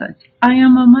fact that I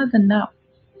am a mother now.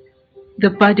 The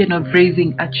burden of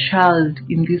raising a child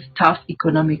in these tough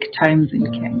economic times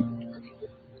in Kenya.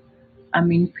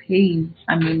 I'm in pain,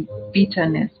 I'm in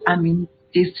bitterness, I'm in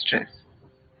distress.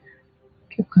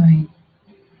 Keep going.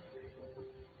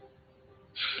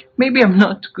 Maybe I'm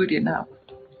not good enough.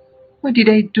 What did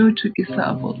I do to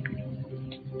deserve all this?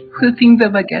 Will things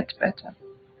ever get better?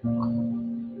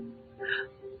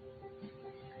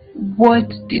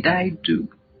 What did I do?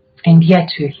 And yet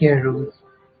you're here, Rose.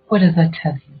 What does that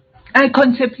tell you? I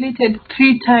contemplated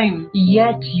 3 times.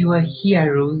 Yet you are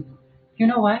here, Rose. You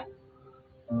know why?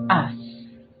 Us.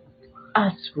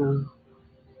 Us, Rose.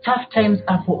 Tough times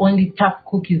are for only tough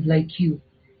cookies like you.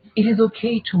 It is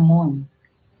okay to mourn.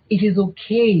 It is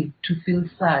okay to feel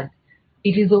sad.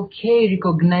 It is okay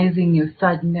recognizing your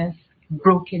sadness,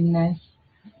 brokenness,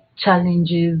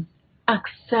 challenges.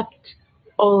 Accept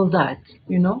all that,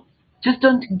 you know? Just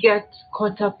don't get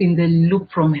caught up in the loop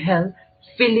from hell,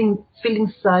 feeling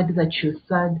sad that you're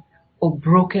sad or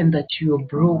broken that you're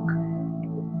broke.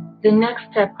 The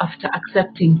next step after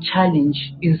accepting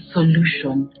challenge is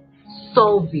solution.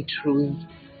 Solve it, Rose.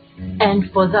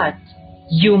 And for that,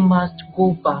 you must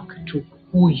go back to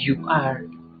who you are.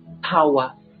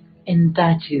 Power. And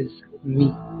that is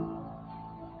me.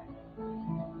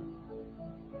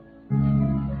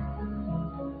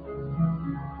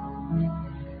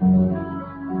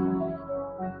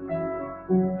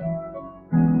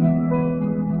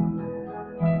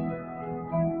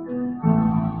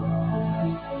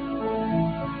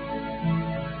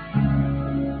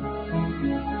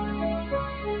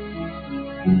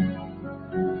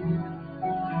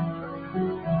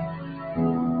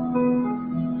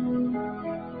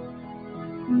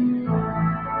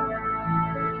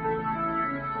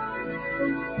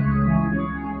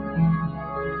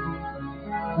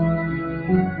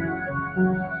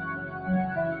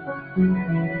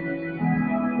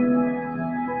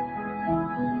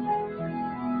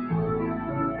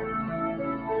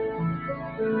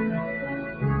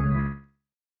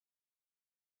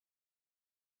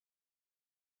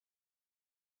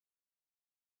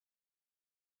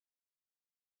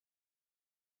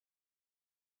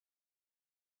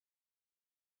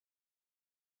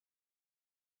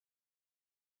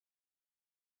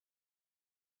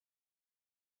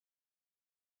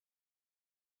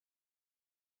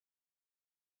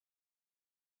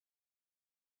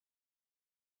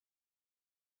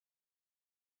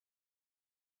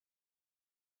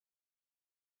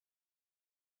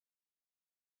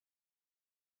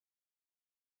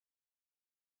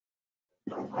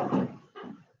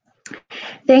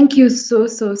 Thank you so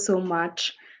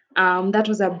much. That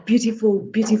was a beautiful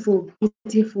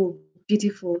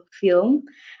film.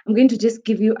 I'm going to just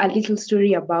give you a little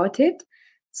story about it.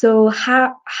 So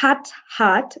Heart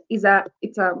is a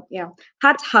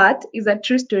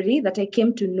true story that I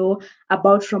came to know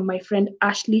about from my friend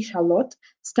Ashley Charlotte,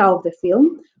 star of the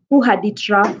film, who had it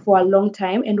rough for a long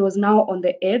time and was now on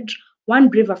the edge. One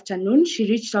brave afternoon, she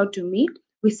reached out to me.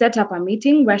 We set up a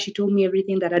meeting where she told me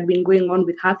everything that had been going on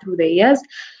with her through the years.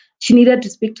 She needed to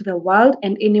speak to the world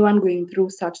and anyone going through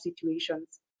such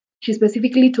situations. She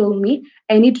specifically told me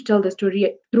I need to tell the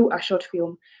story through a short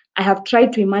film. I have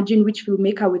tried to imagine which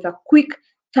filmmaker with a quick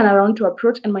turnaround to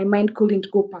approach, and my mind couldn't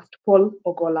go past Paul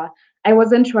Ogola. I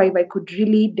wasn't sure if I could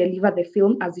really deliver the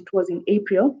film as it was in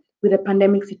April with the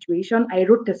pandemic situation. I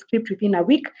wrote the script within a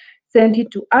week, sent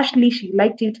it to Ashley. She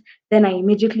liked it. Then I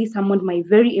immediately summoned my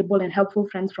very able and helpful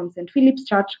friends from St. Philip's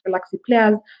Church, Galaxy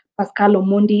Players, Pascal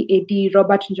Omondi, AD,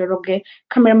 Robert Njoroge,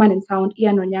 cameraman and sound,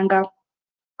 Ian Onyango,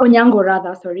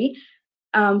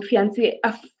 fiance,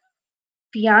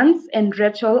 fiance and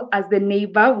Rachel as the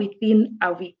neighbor within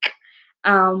a week.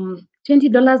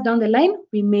 $20 down the line,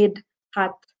 we made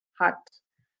heart.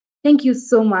 Thank you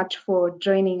so much for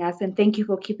joining us, and thank you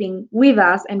for keeping with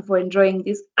us and for enjoying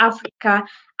this Africa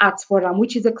Arts Forum,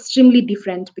 which is extremely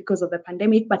different because of the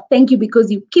pandemic. But thank you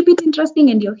because you keep it interesting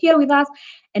and you're here with us,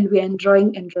 and we're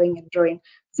enjoying.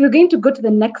 So we're going to go to the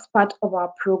next part of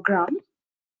our program,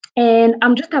 and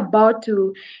I'm just about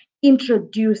to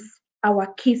introduce our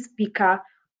key speaker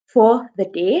for the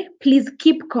day. Please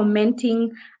keep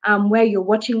commenting where you're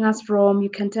watching us from. You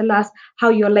can tell us how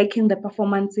you're liking the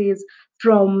performances,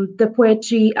 from the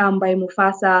poetry by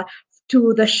Mufasa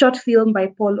to the short film by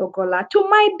Paul Ogola to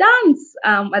my dance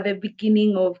at the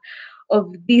beginning of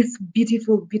this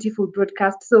beautiful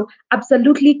broadcast. So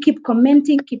absolutely keep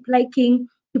commenting, keep liking,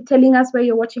 keep telling us where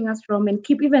you're watching us from, and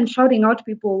keep even shouting out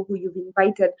people who you've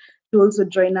invited to also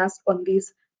join us on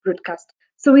this broadcast.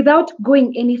 So without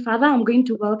going any further, I'm going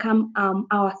to welcome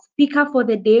our speaker for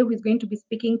the day, who is going to be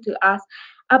speaking to us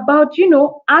about,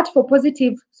 art for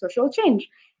positive social change.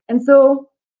 And so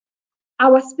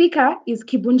our speaker is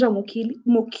Kibunja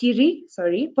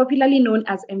Mukiri, popularly known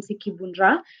as MC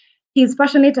Kibunja. He is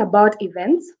passionate about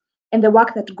events and the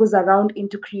work that goes around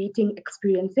into creating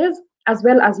experiences, as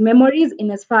well as memories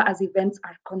in as far as events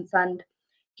are concerned.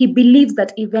 He believes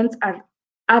that events are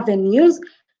avenues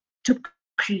to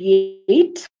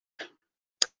create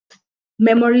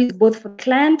memories both for the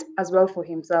client as well for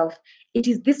himself. It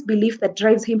is this belief that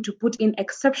drives him to put in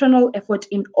exceptional effort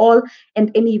in all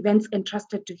and any events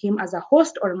entrusted to him as a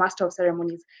host or master of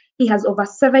ceremonies. He has over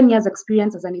 7 years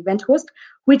experience as an event host,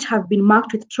 which have been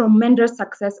marked with tremendous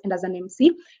success, and as an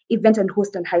MC, event and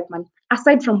host and hype man.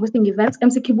 Aside from hosting events,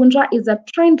 MC Kibunja is a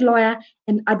trained lawyer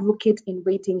and advocate in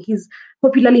waiting. He's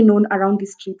popularly known around the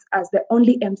streets as the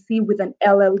only MC with an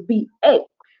LLB. Hey.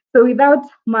 So without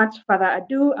much further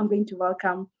ado, I'm going to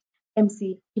welcome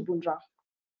MC Kibunja.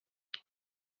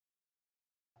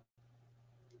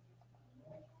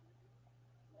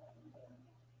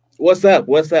 What's up?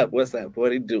 What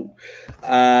do you do?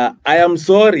 I am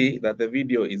sorry that the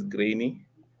video is grainy.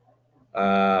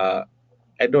 I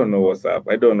don't know what's up.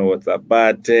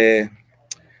 But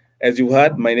as you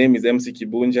heard, my name is MC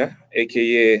Kibunja,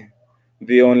 aka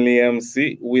the only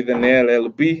MC with an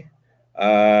LLB.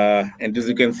 And as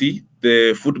you can see,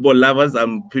 the football lovers,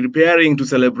 I'm preparing to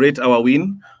celebrate our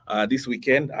win this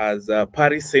weekend as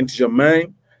Paris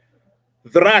Saint-Germain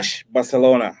thrash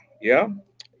Barcelona. Yeah?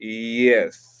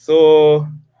 Yes. So,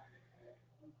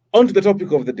 on to the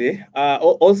topic of the day.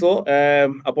 Also,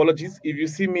 apologies if you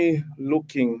see me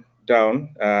looking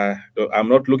down. I'm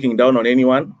not looking down on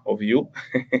anyone of you.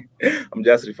 I'm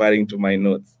just referring to my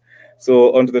notes.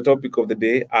 So, on to the topic of the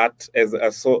day, art as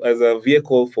a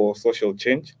vehicle for social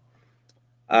change.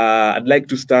 I'd like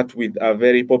to start with a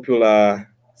very popular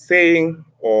saying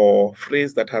or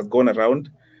phrase that has gone around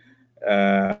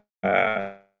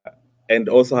and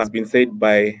also has been said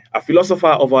by a philosopher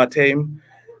of our time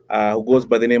who goes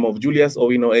by the name of Julius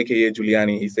Owino, aka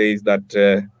Giuliani. He says that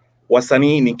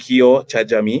wasanii ni kioo cha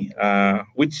jamii,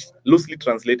 which loosely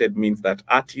translated means that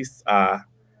artists are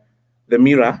the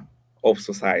mirror of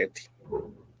society.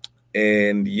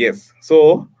 And yes,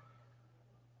 so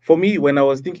for me, when I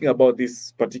was thinking about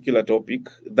this particular topic,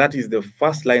 that is the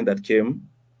first line that came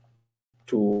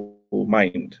to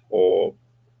mind or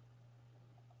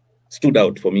stood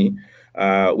out for me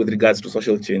with regards to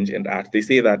social change and art. They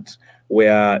say that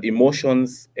where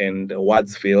emotions and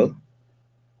words fail,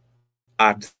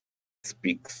 art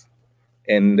speaks.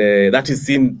 And that is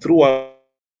seen throughout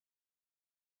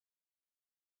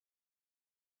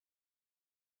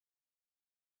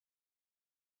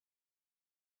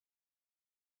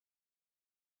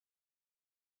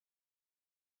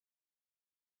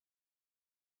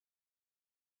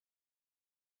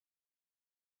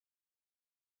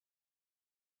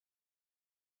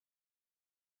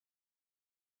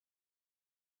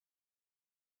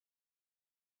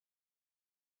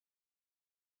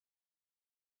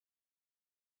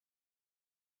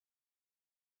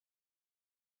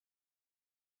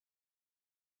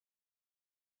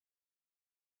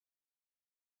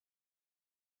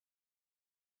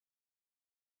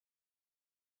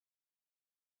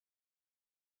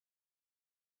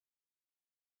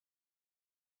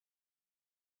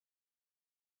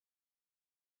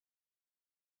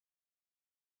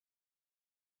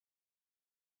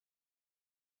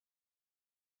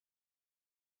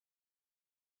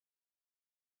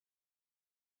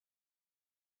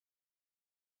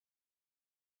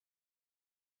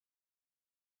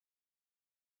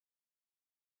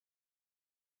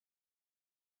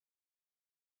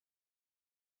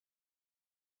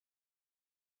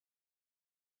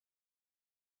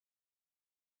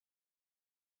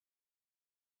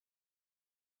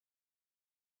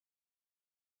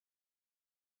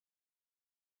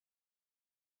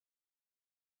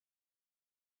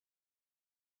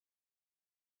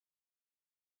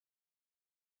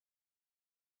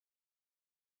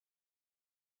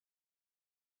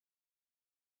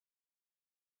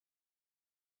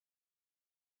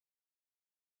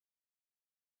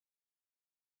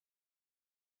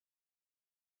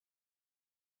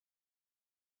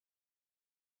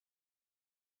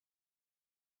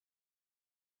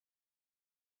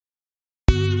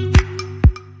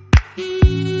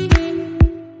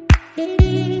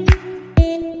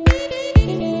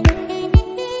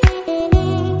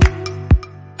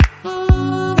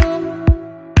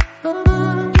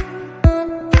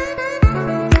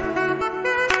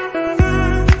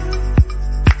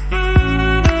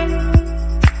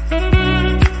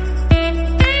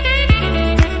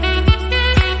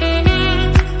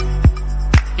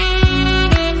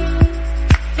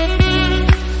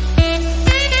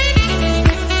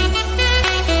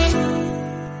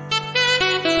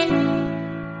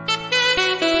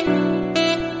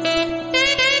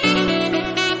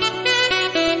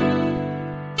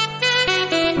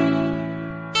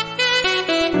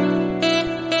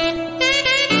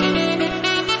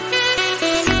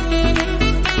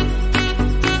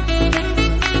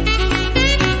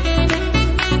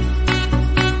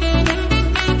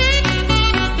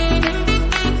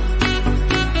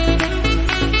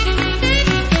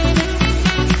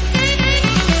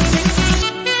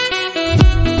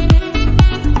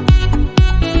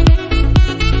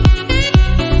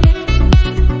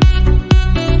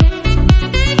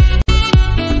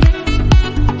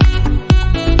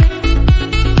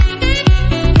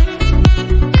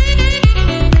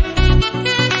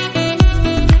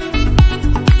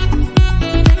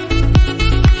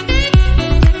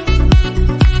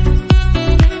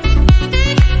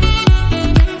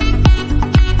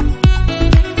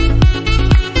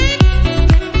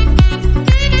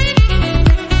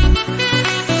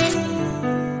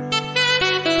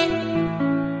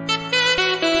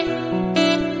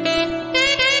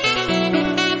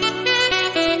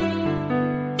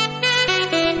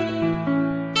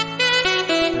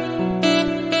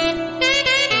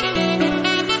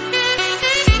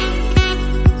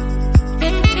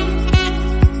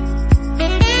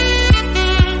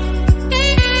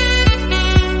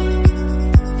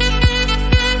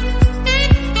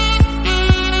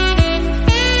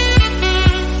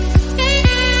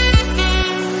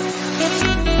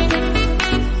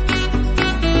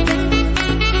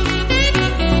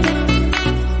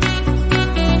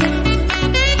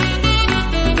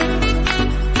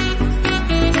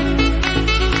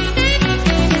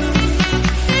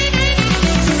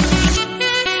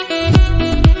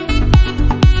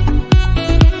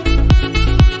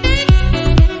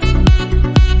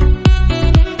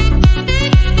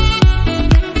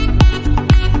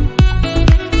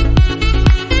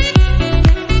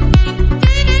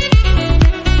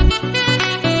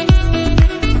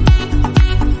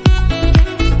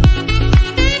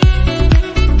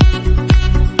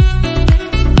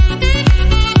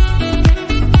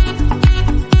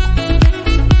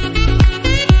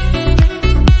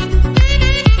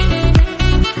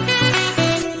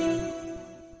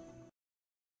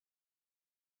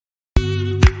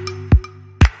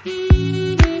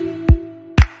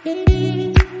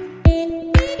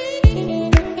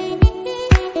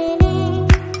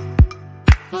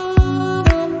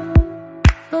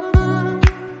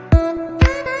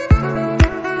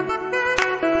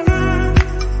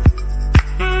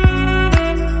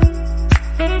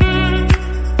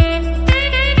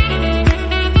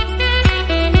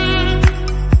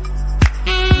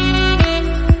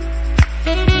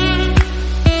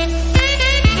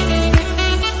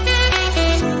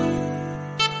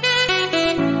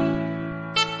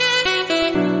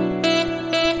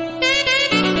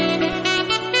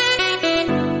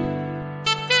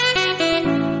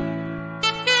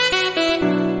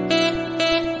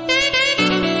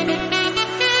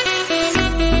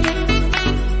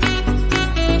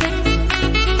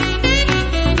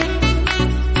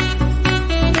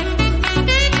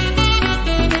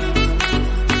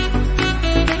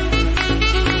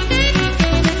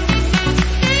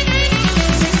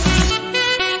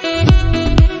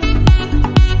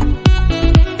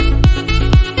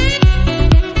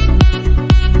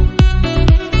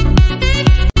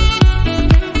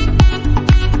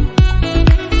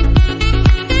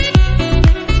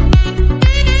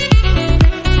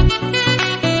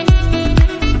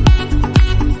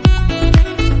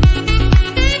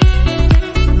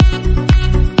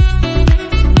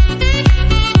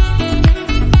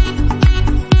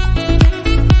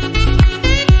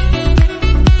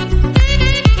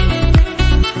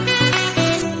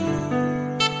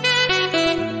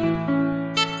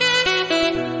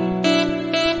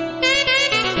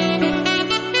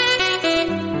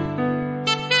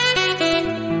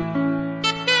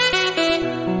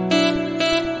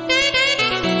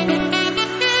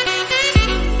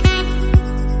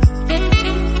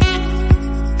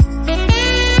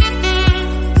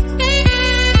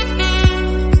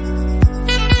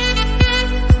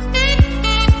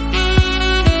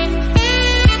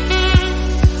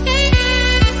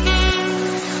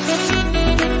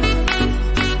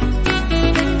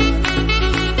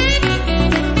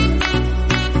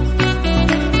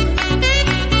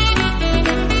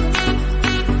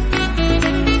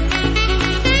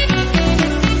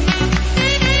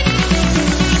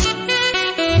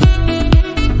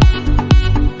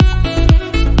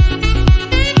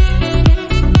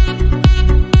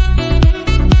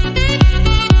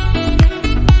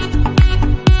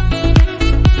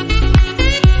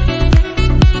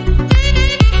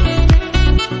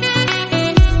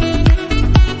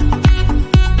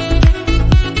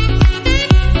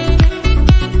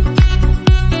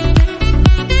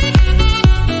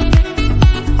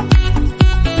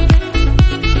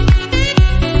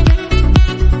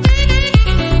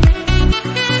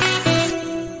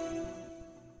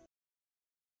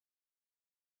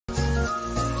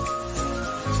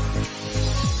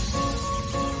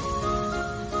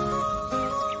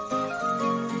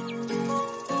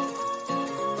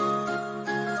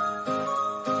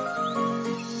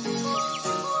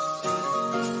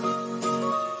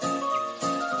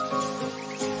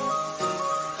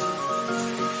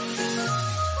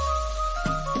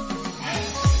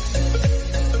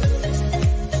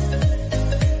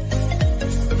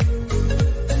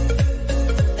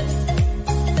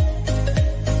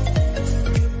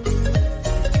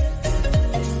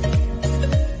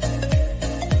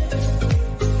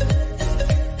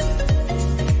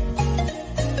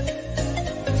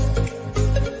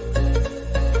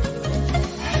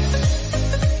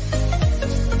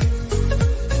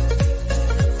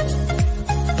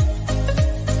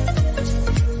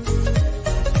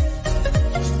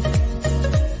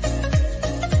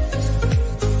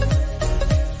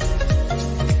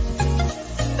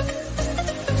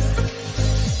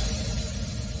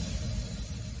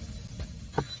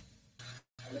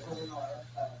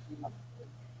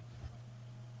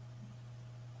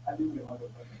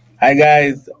Hi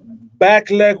guys, back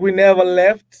like we never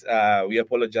left. We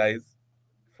apologize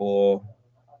for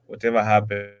whatever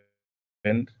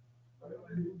happened.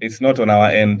 It's not on our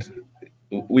end.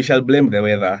 We shall blame the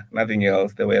weather, nothing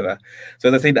else, the weather. So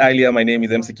as I said earlier, my name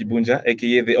is MC Kibunja,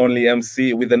 aka the only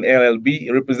MC with an LLB,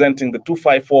 representing the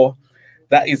 254.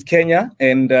 That is Kenya.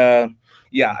 And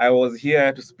yeah, I was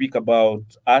here to speak about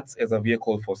arts as a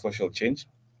vehicle for social change.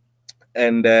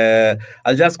 And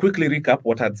I'll just quickly recap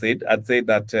what I'd said. I'd said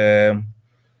that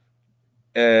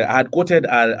I had quoted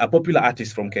a popular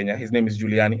artist from Kenya. His name is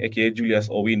Juliani, aka Julius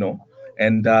Owino.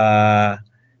 And the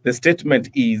statement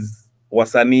is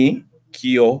wasanii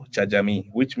kio cha jamii,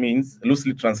 which means,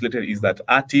 loosely translated, is that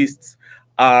artists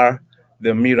are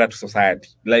the mirror to society.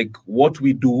 Like what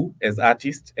we do as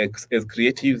artists, as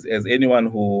creatives, as anyone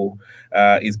who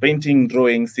is painting,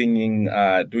 drawing, singing,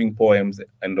 doing poems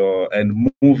and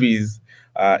movies,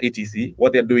 etc.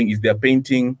 What they're doing is they're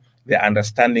painting their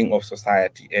understanding of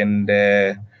society. And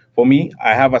for me,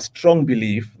 I have a strong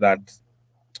belief that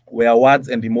where words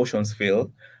and emotions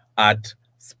fail, art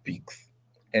speaks.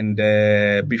 And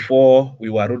before we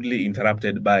were rudely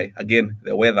interrupted by, again,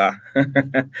 the weather,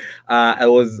 I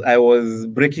was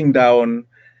breaking down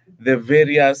the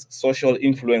various social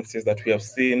influences that we have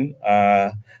seen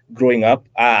growing up.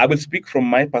 I will speak from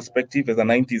my perspective as a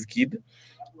 90s kid.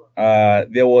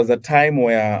 There was a time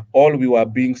where all we were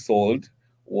being sold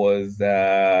was,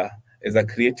 as a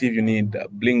creative, you need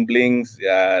bling blings,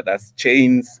 that's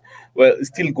chains. Well, it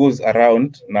still goes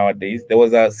around nowadays. There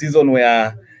was a season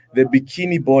where the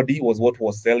bikini body was what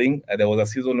was selling. There was a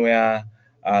season where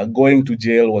going to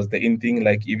jail was the in thing.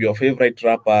 Like if your favorite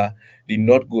rapper did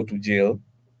not go to jail,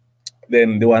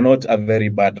 then they were not a very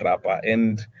bad rapper.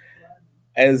 And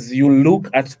as you look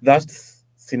at that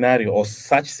scenario or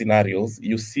such scenarios,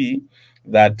 you see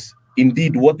that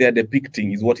indeed what they are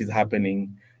depicting is what is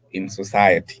happening in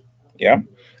society. Yeah.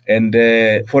 And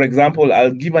for example,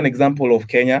 I'll give an example of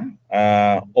Kenya.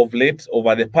 Of late,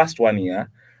 over the past 1 year,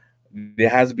 there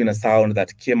has been a sound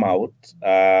that came out.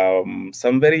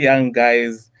 Some very young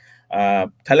guys,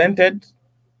 talented,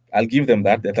 I'll give them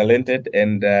that, they're talented,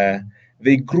 and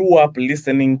they grew up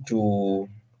listening to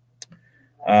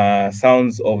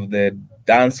sounds of the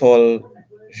dancehall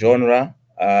genre,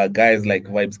 guys like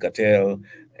Vybz Kartel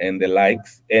and the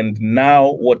likes. And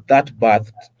now what that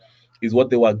birthed is what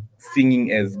they were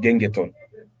singing as gengeton.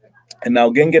 And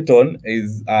now gengeton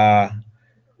is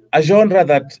a genre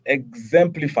that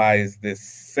exemplifies the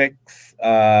sex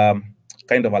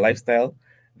kind of a lifestyle,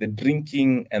 the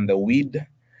drinking and the weed,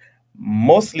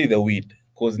 mostly the weed,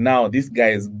 because now these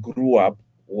guys grew up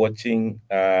watching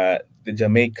the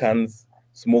Jamaicans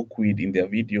smoke weed in their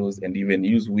videos and even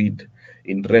use weed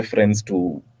in reference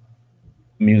to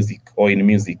music or in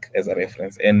music as a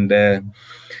reference. And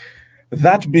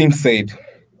that being said,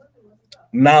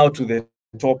 now to the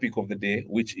topic of the day,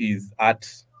 which is art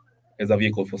as a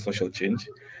vehicle for social change.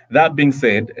 That being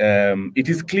said, it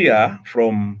is clear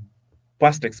from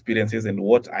past experiences and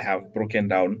what I have broken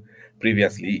down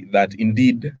previously that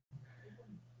indeed,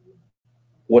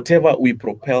 whatever we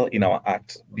propel in our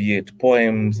art, be it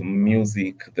poems,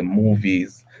 music, the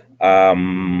movies,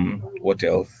 what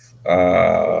else?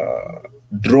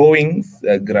 Drawings,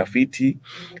 graffiti,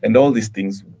 and all these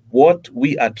things, what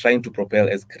we are trying to propel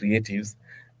as creatives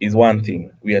is one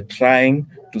thing. We are trying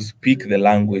to speak the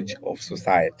language of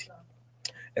society.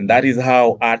 And that is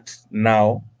how art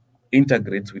now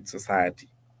integrates with society,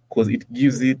 because it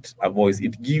gives it a voice.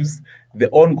 It gives the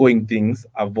ongoing things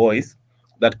a voice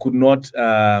that could not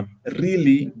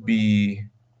really be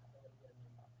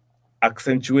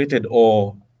accentuated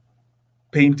or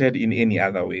painted in any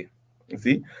other way. You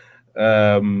see?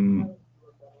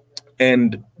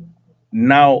 And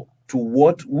now to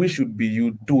what we should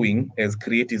be doing as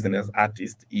creatives and as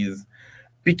artists is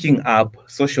picking up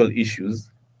social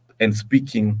issues and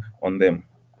speaking on them.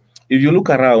 If you look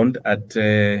around at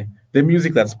the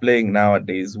music that's playing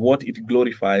nowadays, what it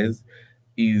glorifies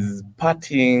is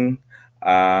partying,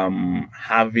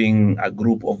 having a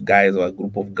group of guys or a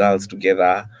group of girls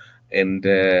together, and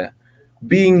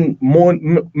being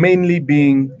mainly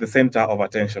being the center of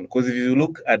attention. Because if you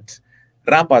look at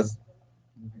rappers,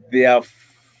 they are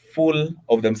full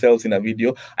of themselves in a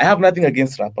video. I have nothing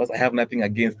against rappers. I have nothing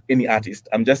against any artist.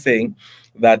 I'm just saying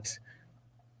that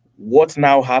what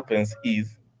now happens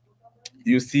is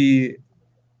you see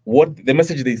what the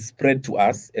message they spread to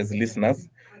us as listeners,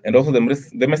 and also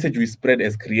the message we spread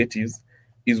as creatives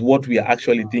is what we are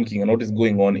actually thinking and what is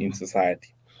going on in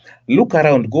society. Look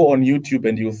around, go on YouTube,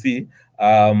 and you'll see,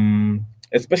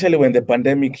 especially when the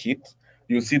pandemic hit,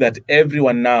 you'll see that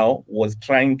everyone now was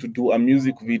trying to do a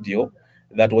music video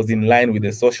that was in line with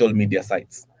the social media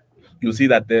sites. You see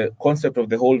that the concept of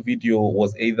the whole video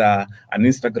was either an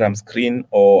Instagram screen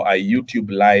or a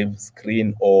YouTube live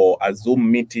screen or a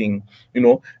Zoom meeting. You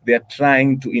know, they're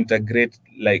trying to integrate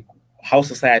like how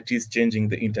society is changing,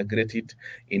 they integrate it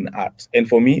in art. And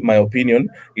for me, my opinion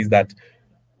is that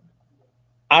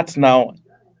art now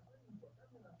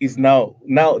is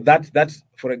that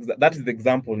is the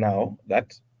example now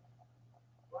that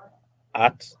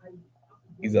art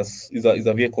is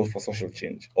a vehicle for social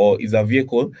change, or is a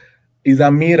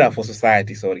mirror for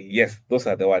society. Sorry, yes, those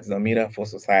are the words, a mirror for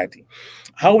society.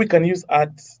 How we can use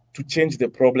art to change the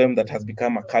problem that has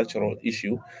become a cultural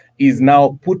issue is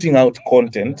now putting out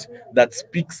content that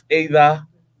speaks either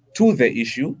to the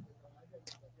issue,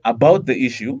 about the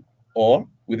issue, or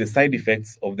with the side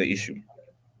effects of the issue.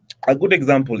 A good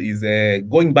example is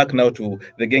going back now to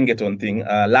the Gengeton thing.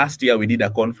 Last year, we did a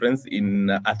conference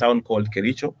in a town called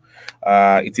Kericho.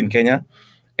 It's in Kenya.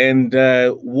 And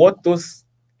what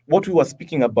we were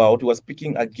speaking about, we were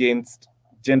speaking against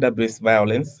gender-based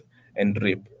violence and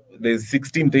rape. There's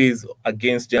 16 days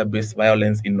against gender-based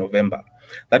violence in November.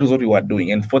 That was what we were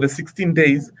doing. And for the 16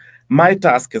 days, my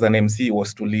task as an MC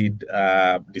was to lead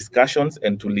discussions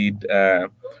and to lead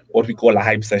what we call a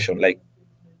hype session, like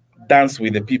dance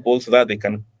with the people so that we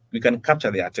can capture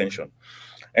their attention.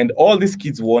 And all these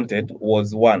kids wanted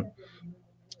was one,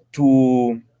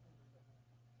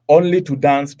 only to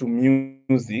dance to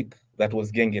music that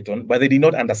was Gengeton, but they did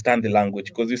not understand the language,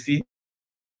 because you see,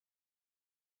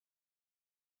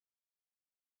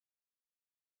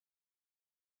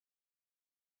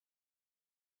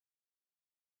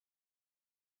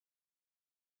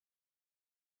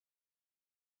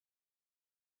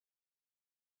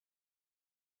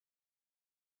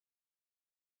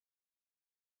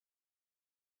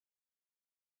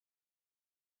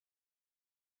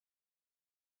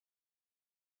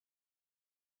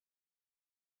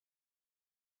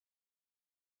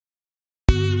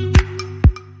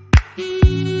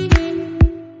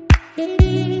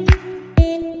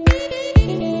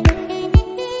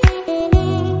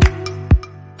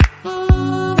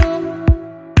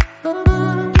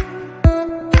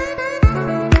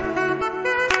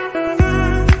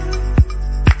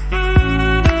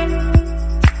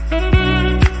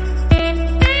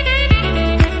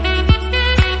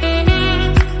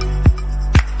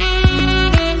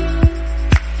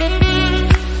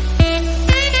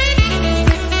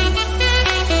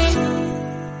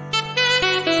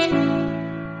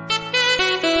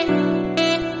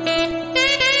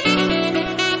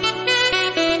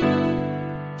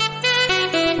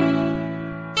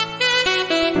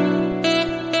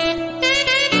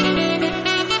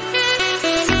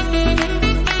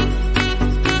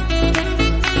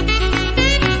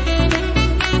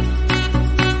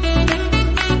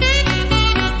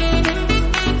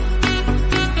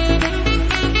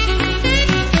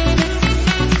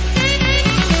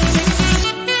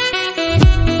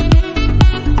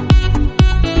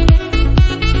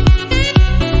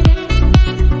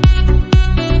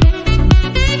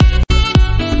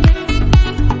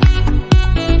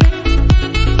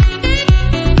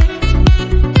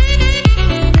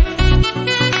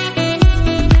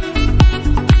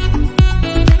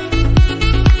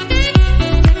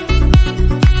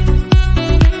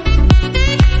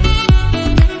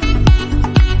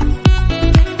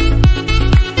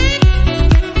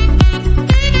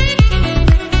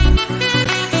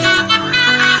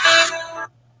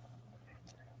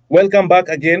 welcome back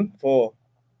again for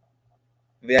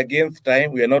the against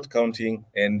time. We are not counting,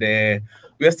 and we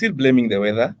are still blaming the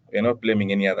weather. We are not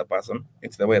blaming any other person.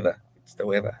 It's the weather. It's the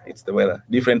weather. It's the weather.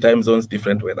 Different time zones,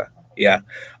 different weather. Yeah.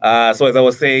 So as I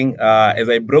was saying, as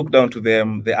I broke down to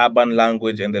them the urban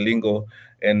language and the lingo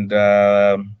and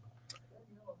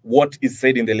what is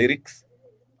said in the lyrics,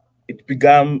 it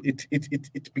became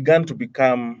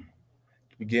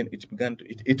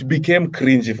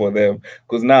cringy for them,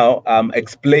 because now I'm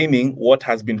explaining what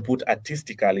has been put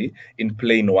artistically in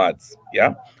plain words.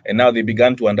 Yeah. And now they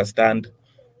began to understand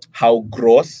how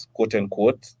gross, quote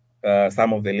unquote,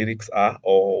 some of the lyrics are,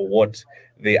 or what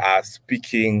they are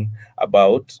speaking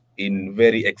about in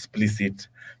very explicit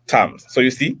terms. So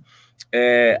you see,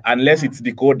 unless it's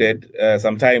decoded,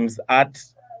 sometimes art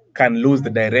can lose the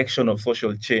direction of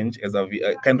social change as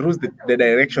can lose the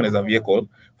direction as a vehicle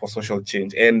for social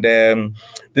change. And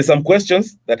there's some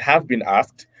questions that have been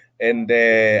asked, and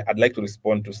I'd like to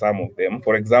respond to some of them.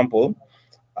 For example,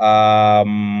 how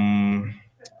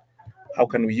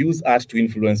can we use art to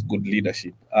influence good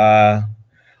leadership?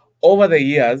 Over the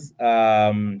years,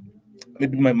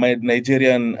 maybe my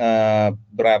Nigerian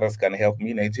brothers can help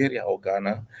me, Nigeria or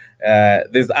Ghana.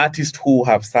 There's artists who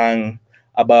have sung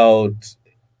about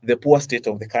the poor state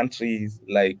of the country,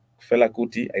 like Fela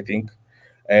Kuti, I think.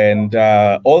 And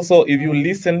also, if you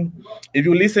listen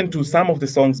to some of the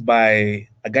songs by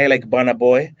a guy like Burna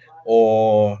Boy,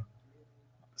 or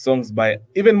songs by,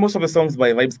 even most of the songs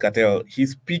by Vybz Kartel, he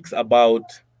speaks about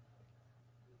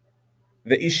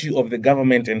the issue of the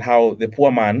government and how the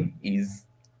poor man is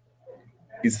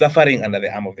suffering under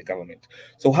the arm of the government.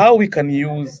 So how we can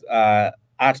use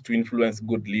art to influence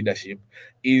good leadership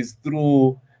is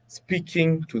through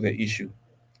speaking to the issue.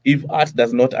 If art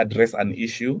does not address an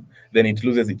issue, then it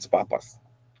loses its purpose.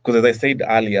 Because as I said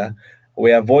earlier,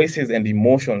 where voices and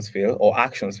emotions fail or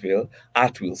actions fail,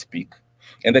 art will speak.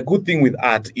 And the good thing with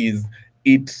art is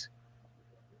it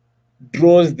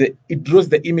draws the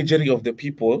imagery of the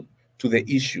people to the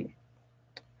issue.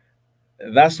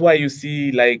 That's why you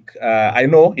see, like, I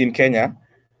know in Kenya,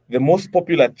 the most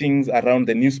popular things around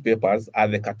the newspapers are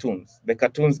the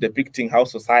cartoons depicting how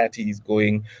society is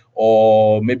going,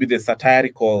 or maybe the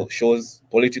satirical shows,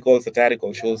 political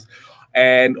satirical shows,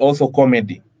 and also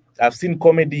comedy. I've seen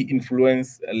comedy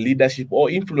influence leadership or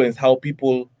influence how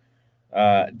people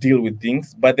deal with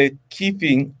things. But the key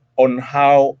thing on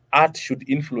how art should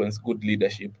influence good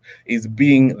leadership is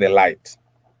being the light.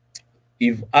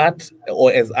 If art,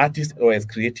 or as artists or as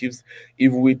creatives,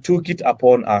 if we took it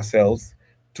upon ourselves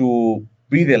to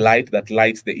be the light that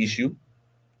lights the issue,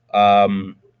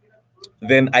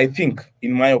 then I think,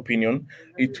 in my opinion,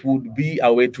 it would be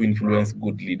a way to influence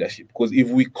good leadership. Because if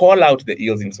we call out the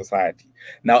ills in society,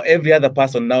 now every other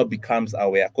person now becomes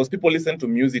aware. Because people listen to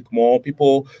music more,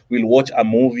 people will watch a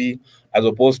movie as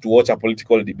opposed to watch a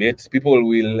political debate. People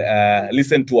will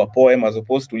listen to a poem as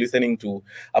opposed to listening to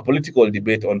a political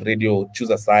debate on radio. Choose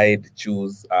a side,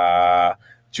 choose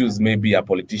maybe a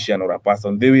politician or a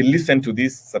person. They will listen to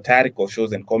these satirical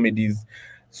shows and comedies.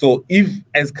 So if,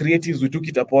 as creatives, we took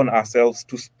it upon ourselves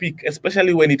to speak,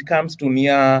 especially when it comes to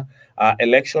near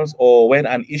elections, or when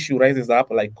an issue rises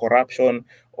up like corruption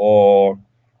or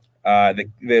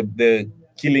the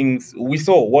killings. We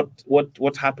saw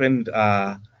what happened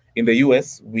in the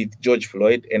US with George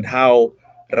Floyd, and how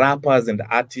rappers and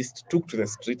artists took to the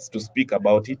streets to speak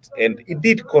about it. And it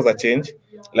did cause a change.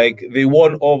 Like, they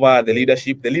won over the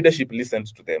leadership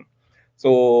listened to them.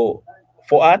 So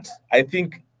for art, I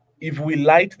think if we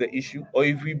light the issue, or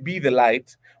if we be the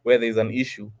light where there's an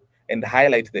issue and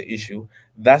highlight the issue,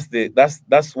 that's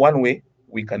one way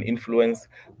we can influence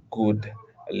good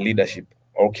leadership.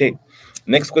 Okay.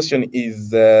 Next question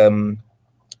is,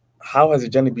 how has your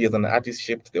journey been as an artist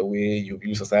shaped the way you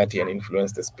view society and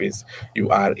influence the space you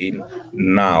are in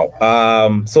now?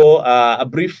 A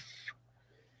brief,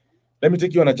 let me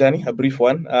take you on a journey, a brief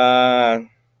one.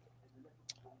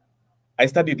 I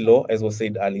studied law, as was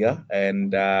said earlier,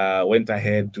 and went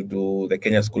ahead to do the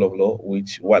Kenya School of Law,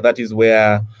 that is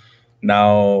where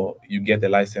now you get the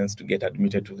license to get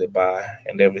admitted to the bar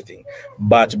and everything.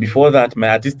 But before that, my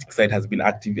artistic side has been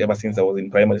active ever since I was in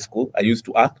primary school. I used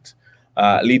to act.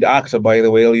 Lead actor, by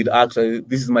the way, lead actor.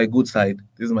 This is my good side.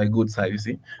 This is my good side, you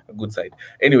see? A good side.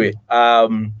 Anyway,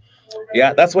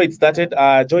 yeah, that's where it started.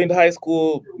 Joined high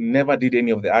school, never did any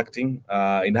of the acting.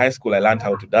 In high school, I learned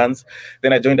how to dance.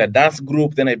 Then I joined a dance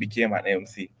group. Then I became an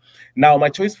MC. Now, my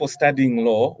choice for studying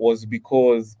law was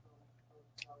because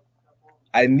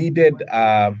I needed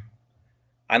an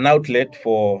outlet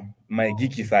for my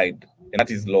geeky side, and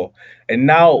that is law. And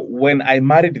now, when I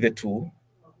married the two,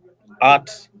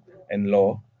 art and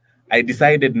law, I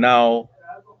decided now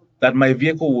that my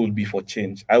vehicle will be for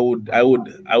change. I would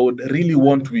really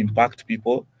want to impact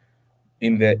people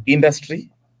in the industry,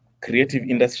 creative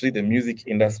industry, the music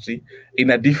industry, in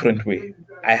a different way.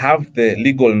 I have the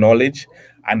legal knowledge,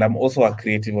 and I'm also a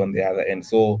creative on the other end.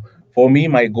 So for me,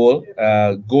 my goal,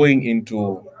 going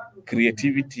into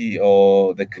creativity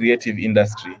or the creative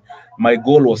industry, my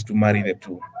goal was to marry the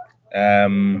two.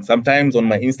 Sometimes on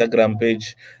my Instagram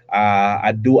page,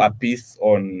 I do a piece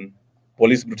on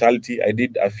police brutality. I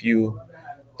did a few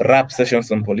rap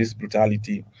sessions on police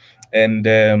brutality,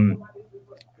 and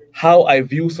how I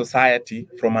view society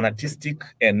from an artistic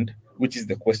end, which is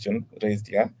the question raised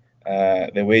here,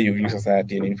 the way you view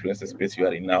society and influence the space you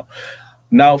are in now.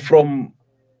 Now, from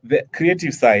the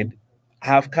creative side, I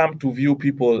have come to view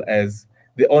people as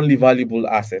the only valuable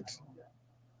asset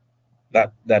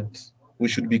that we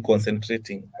should be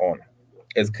concentrating on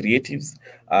as creatives,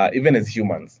 even as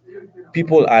humans.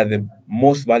 People are the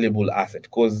most valuable asset,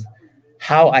 because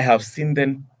how I have seen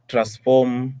them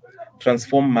transform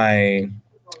my,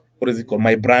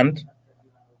 my brand.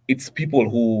 It's people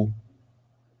who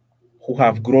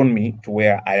have grown me to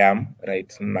where I am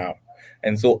right now.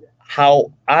 And so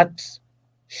how art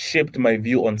shaped my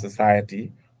view on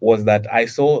society was that I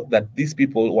saw that these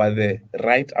people were the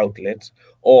right outlet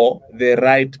or the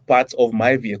right parts of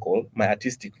my vehicle, my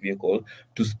artistic vehicle,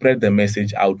 to spread the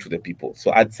message out to the people.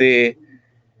 So I'd say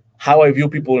how I view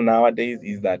people nowadays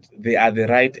is that they are the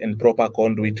right and proper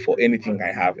conduit for anything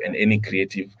I have and any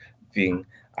creative thing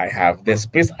I have. The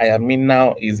space I am in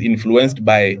now is influenced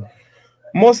by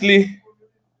mostly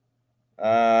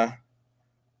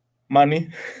money.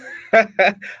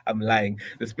 I'm lying.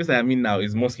 The space I am in now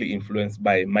is mostly influenced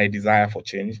by my desire for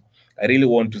change. I really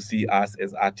want to see us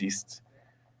as artists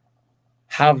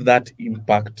have that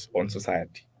impact on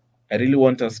society. I really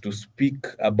want us to speak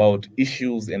about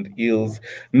issues and ills,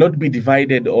 not be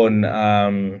divided on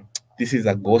this is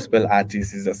a gospel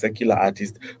artist, this is a secular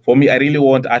artist. For me, I really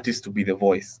want artists to be the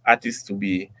voice, artists to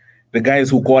be the guys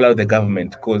who call out the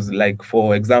government. Because, like,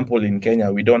 for example, in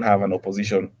Kenya, we don't have an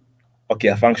opposition, okay,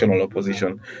 a functional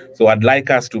opposition. So I'd like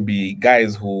us to be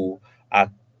guys who are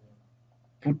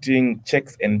putting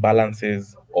checks and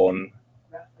balances on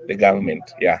the government.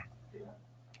 Yeah.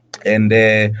 And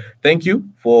thank you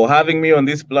for having me on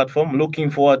this platform. Looking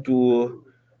forward to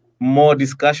more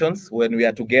discussions when we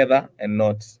are together and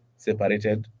not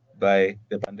separated by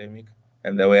the pandemic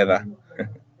and the weather.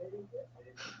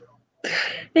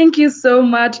 Thank you so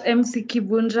much, MC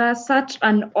Kibunja. Such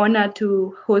an honor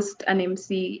to host an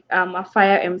MC, a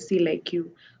fire MC like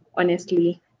you,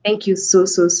 honestly. Thank you so,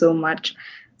 so, so much.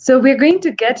 So we're going to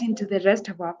get into the rest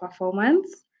of our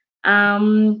performance.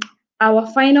 Our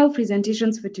final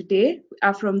presentations for today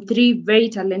are from three very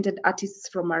talented artists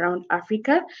from around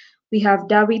Africa. We have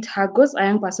Dawit Hagos, a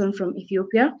young person from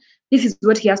Ethiopia. This is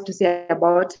what he has to say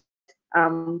about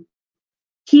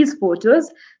his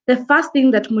photos. The first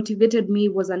thing that motivated me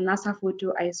was a NASA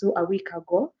photo I saw a week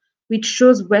ago, which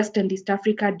shows West and East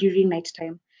Africa during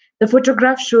nighttime. The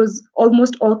photograph shows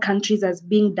almost all countries as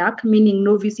being dark, meaning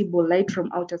no visible light from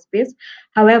outer space.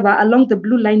 However, along the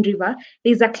Blue Line River,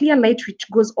 there is a clear light which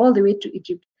goes all the way to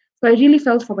Egypt. So I really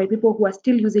felt for my people who are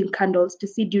still using candles to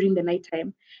see during the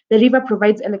nighttime. The river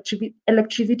provides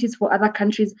electricity for other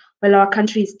countries while our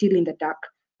country is still in the dark.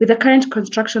 With the current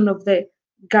construction of the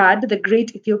GAD, the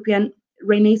Great Ethiopian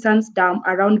Renaissance Dam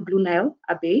around Blue Nile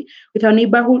Bay, with our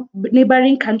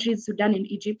neighboring countries, Sudan and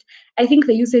Egypt, I think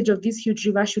the usage of this huge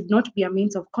river should not be a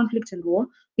means of conflict and war.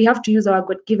 We have to use our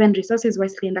God-given resources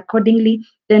wisely, and accordingly,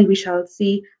 then we shall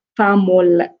see far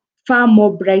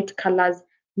more bright colors,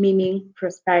 meaning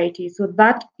prosperity. So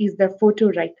that is the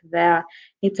photo right there.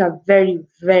 It's a very,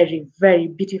 very, very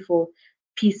beautiful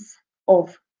piece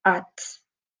of art.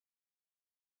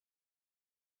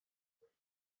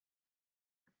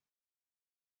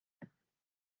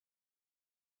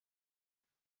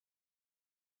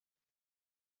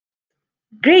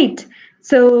 Great.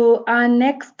 So our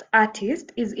next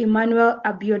artist is Emmanuel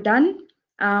Abiodun.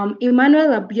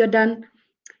 Emmanuel Abiodun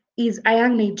is a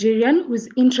young Nigerian whose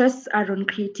interests are on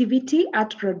creativity,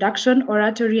 art production,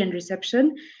 oratory, and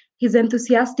reception. He's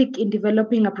enthusiastic in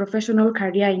developing a professional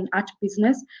career in art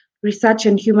business, research,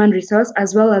 and human resource,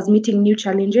 as well as meeting new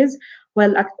challenges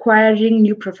while acquiring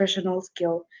new professional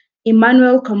skill.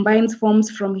 Emmanuel combines forms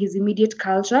from his immediate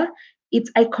culture, its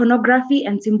iconography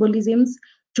and symbolisms,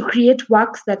 to create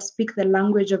works that speak the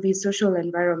language of his social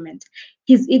environment.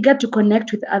 He's eager to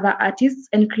connect with other artists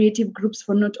and creative groups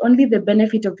for not only the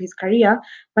benefit of his career,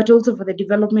 but also for the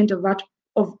development of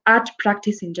art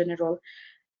practice in general.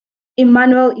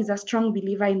 Emmanuel is a strong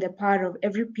believer in the power of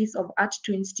every piece of art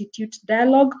to institute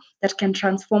dialogue that can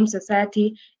transform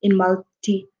society in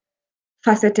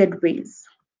multifaceted ways.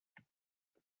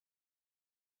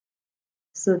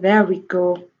 So there we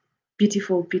go.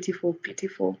 Beautiful, beautiful,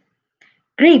 beautiful.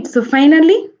 Great. So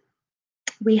finally,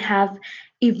 we have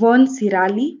Yvonne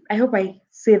Sirali. I hope I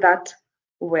say that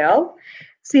well.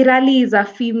 Sirali is a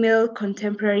female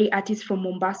contemporary artist from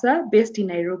Mombasa, based in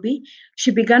Nairobi.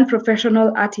 She began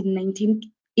professional art in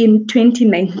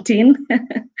 2019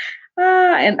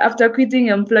 and after quitting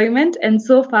employment. And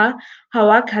so far, her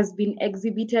work has been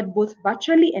exhibited both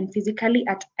virtually and physically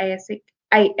at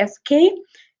ISK,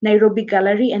 Nairobi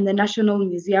Gallery, and the National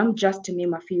Museum, just to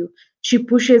name a few. She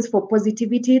pushes for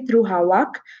positivity through her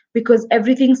work because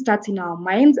everything starts in our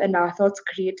minds and our thoughts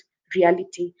create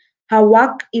reality. Her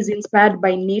work is inspired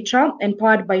by nature and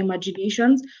powered by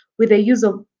imaginations with the use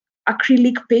of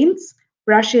acrylic paints,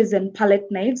 brushes, and palette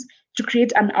knives to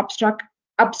create an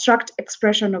abstract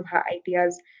expression of her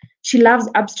ideas. She loves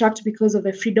abstract because of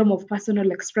the freedom of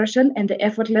personal expression and the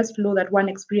effortless flow that one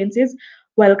experiences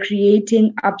while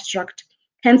creating abstract,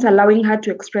 hence allowing her to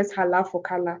express her love for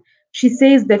color. She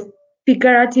says the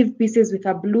figurative pieces with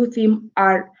a blue theme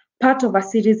are part of a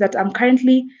series that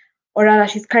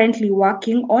she's currently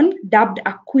working on, dubbed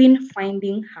A Queen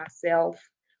Finding Herself.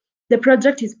 The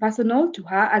project is personal to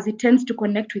her as it tends to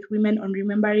connect with women on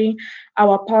remembering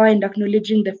our power and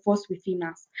acknowledging the force within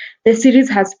us. The series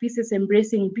has pieces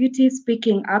embracing beauty,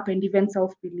 speaking up, and even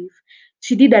self-belief.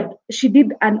 She did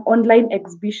an online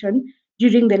exhibition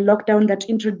during the lockdown that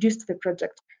introduced the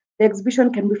project. The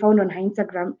exhibition can be found on her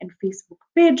Instagram and Facebook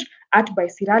page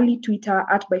 @Baisirali, Twitter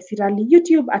 @Baisirali,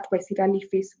 YouTube @Baisirali,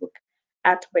 Facebook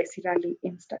 @Baisirali,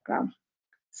 Instagram.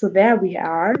 So there we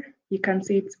are. You can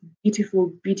see it's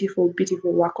beautiful, beautiful,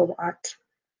 beautiful work of art.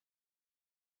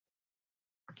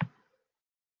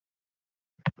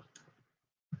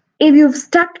 If you've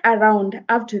stuck around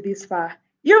up to this far,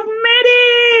 you've made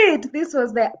it! This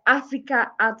was the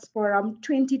Africa Arts Forum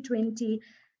 2020,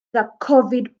 the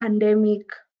COVID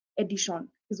pandemic edition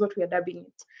is what we are dubbing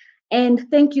it. And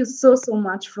thank you so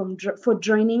much for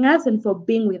joining us and for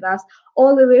being with us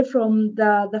all the way from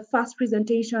the first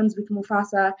presentations with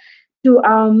Mufasa to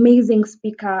our amazing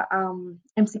speaker,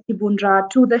 MC Kibundra,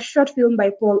 to the short film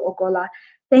by Paul Ogola.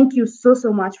 Thank you so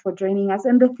much for joining us.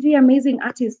 And the three amazing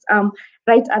artists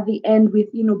right at the end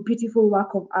with, beautiful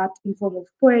work of art in form of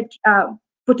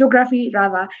photography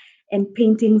rather, and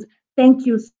paintings. Thank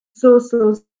you so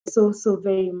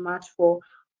very much for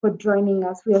joining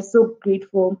us. We are so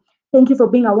grateful. Thank you for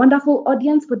being a wonderful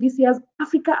audience for this year's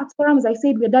Africa Arts Forum. As I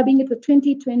said, we're dubbing it the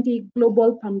 2020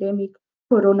 Global Pandemic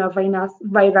Coronavirus,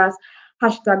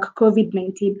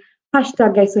 #COVID-19,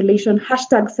 #isolation,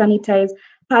 #sanitize,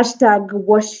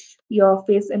 #wash your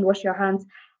face and wash your hands,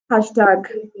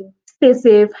 #stay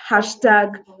safe,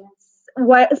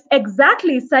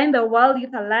 exactly, sign the World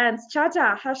Youth Alliance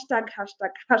Charter, #.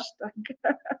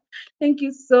 Thank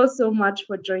you so much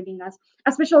for joining us.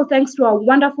 A special thanks to our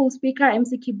wonderful speaker,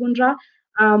 MC Kibundra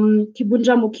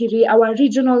Mukiri, our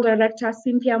regional director,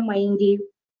 Cynthia Maingi,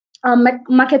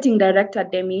 marketing director,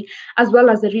 Demi, as well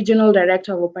as the regional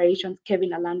director of operations, Kevin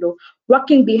Alando,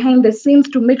 working behind the scenes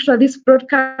to make sure this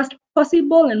broadcast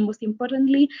possible, and most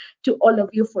importantly, to all of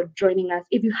you for joining us.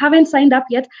 If you haven't signed up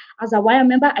yet as a WIRE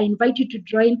member, I invite you to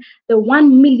join the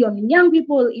 1 million young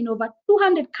people in over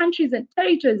 200 countries and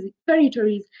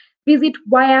territories. Visit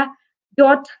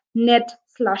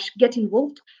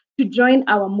wire.net/get-involved to join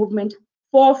our movement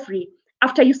for free.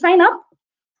 After you sign up,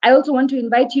 I also want to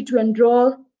invite you to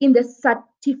enroll in the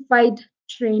certified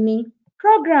training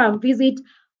program. Visit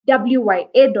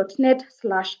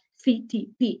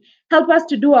wya.net/CTP. Help us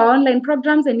to do our online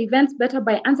programs and events better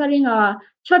by answering our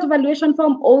short evaluation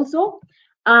form also.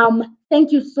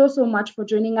 Thank you so much for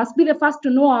joining us. Be the first to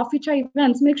know our future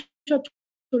events. Make sure to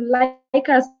like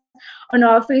us on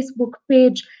our Facebook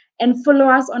page and follow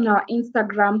us on our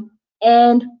Instagram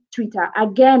and Twitter.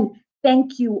 Again,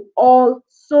 thank you all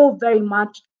so very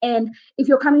much. And if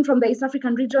you're coming from the East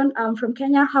African region, from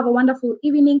Kenya, have a wonderful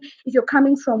evening. If you're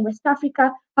coming from West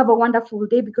Africa, have a wonderful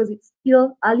day because it's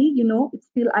still early, it's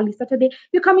still early Saturday.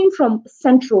 If you're coming from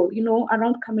Central,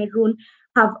 around Cameroon,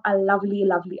 have a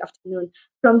lovely afternoon.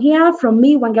 From here, from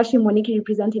me, Wangashi Moniki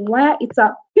representing WIRE, it's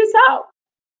a peace out.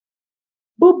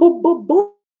 Boo, boo, boo,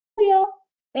 boo. Yeah.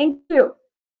 Thank you.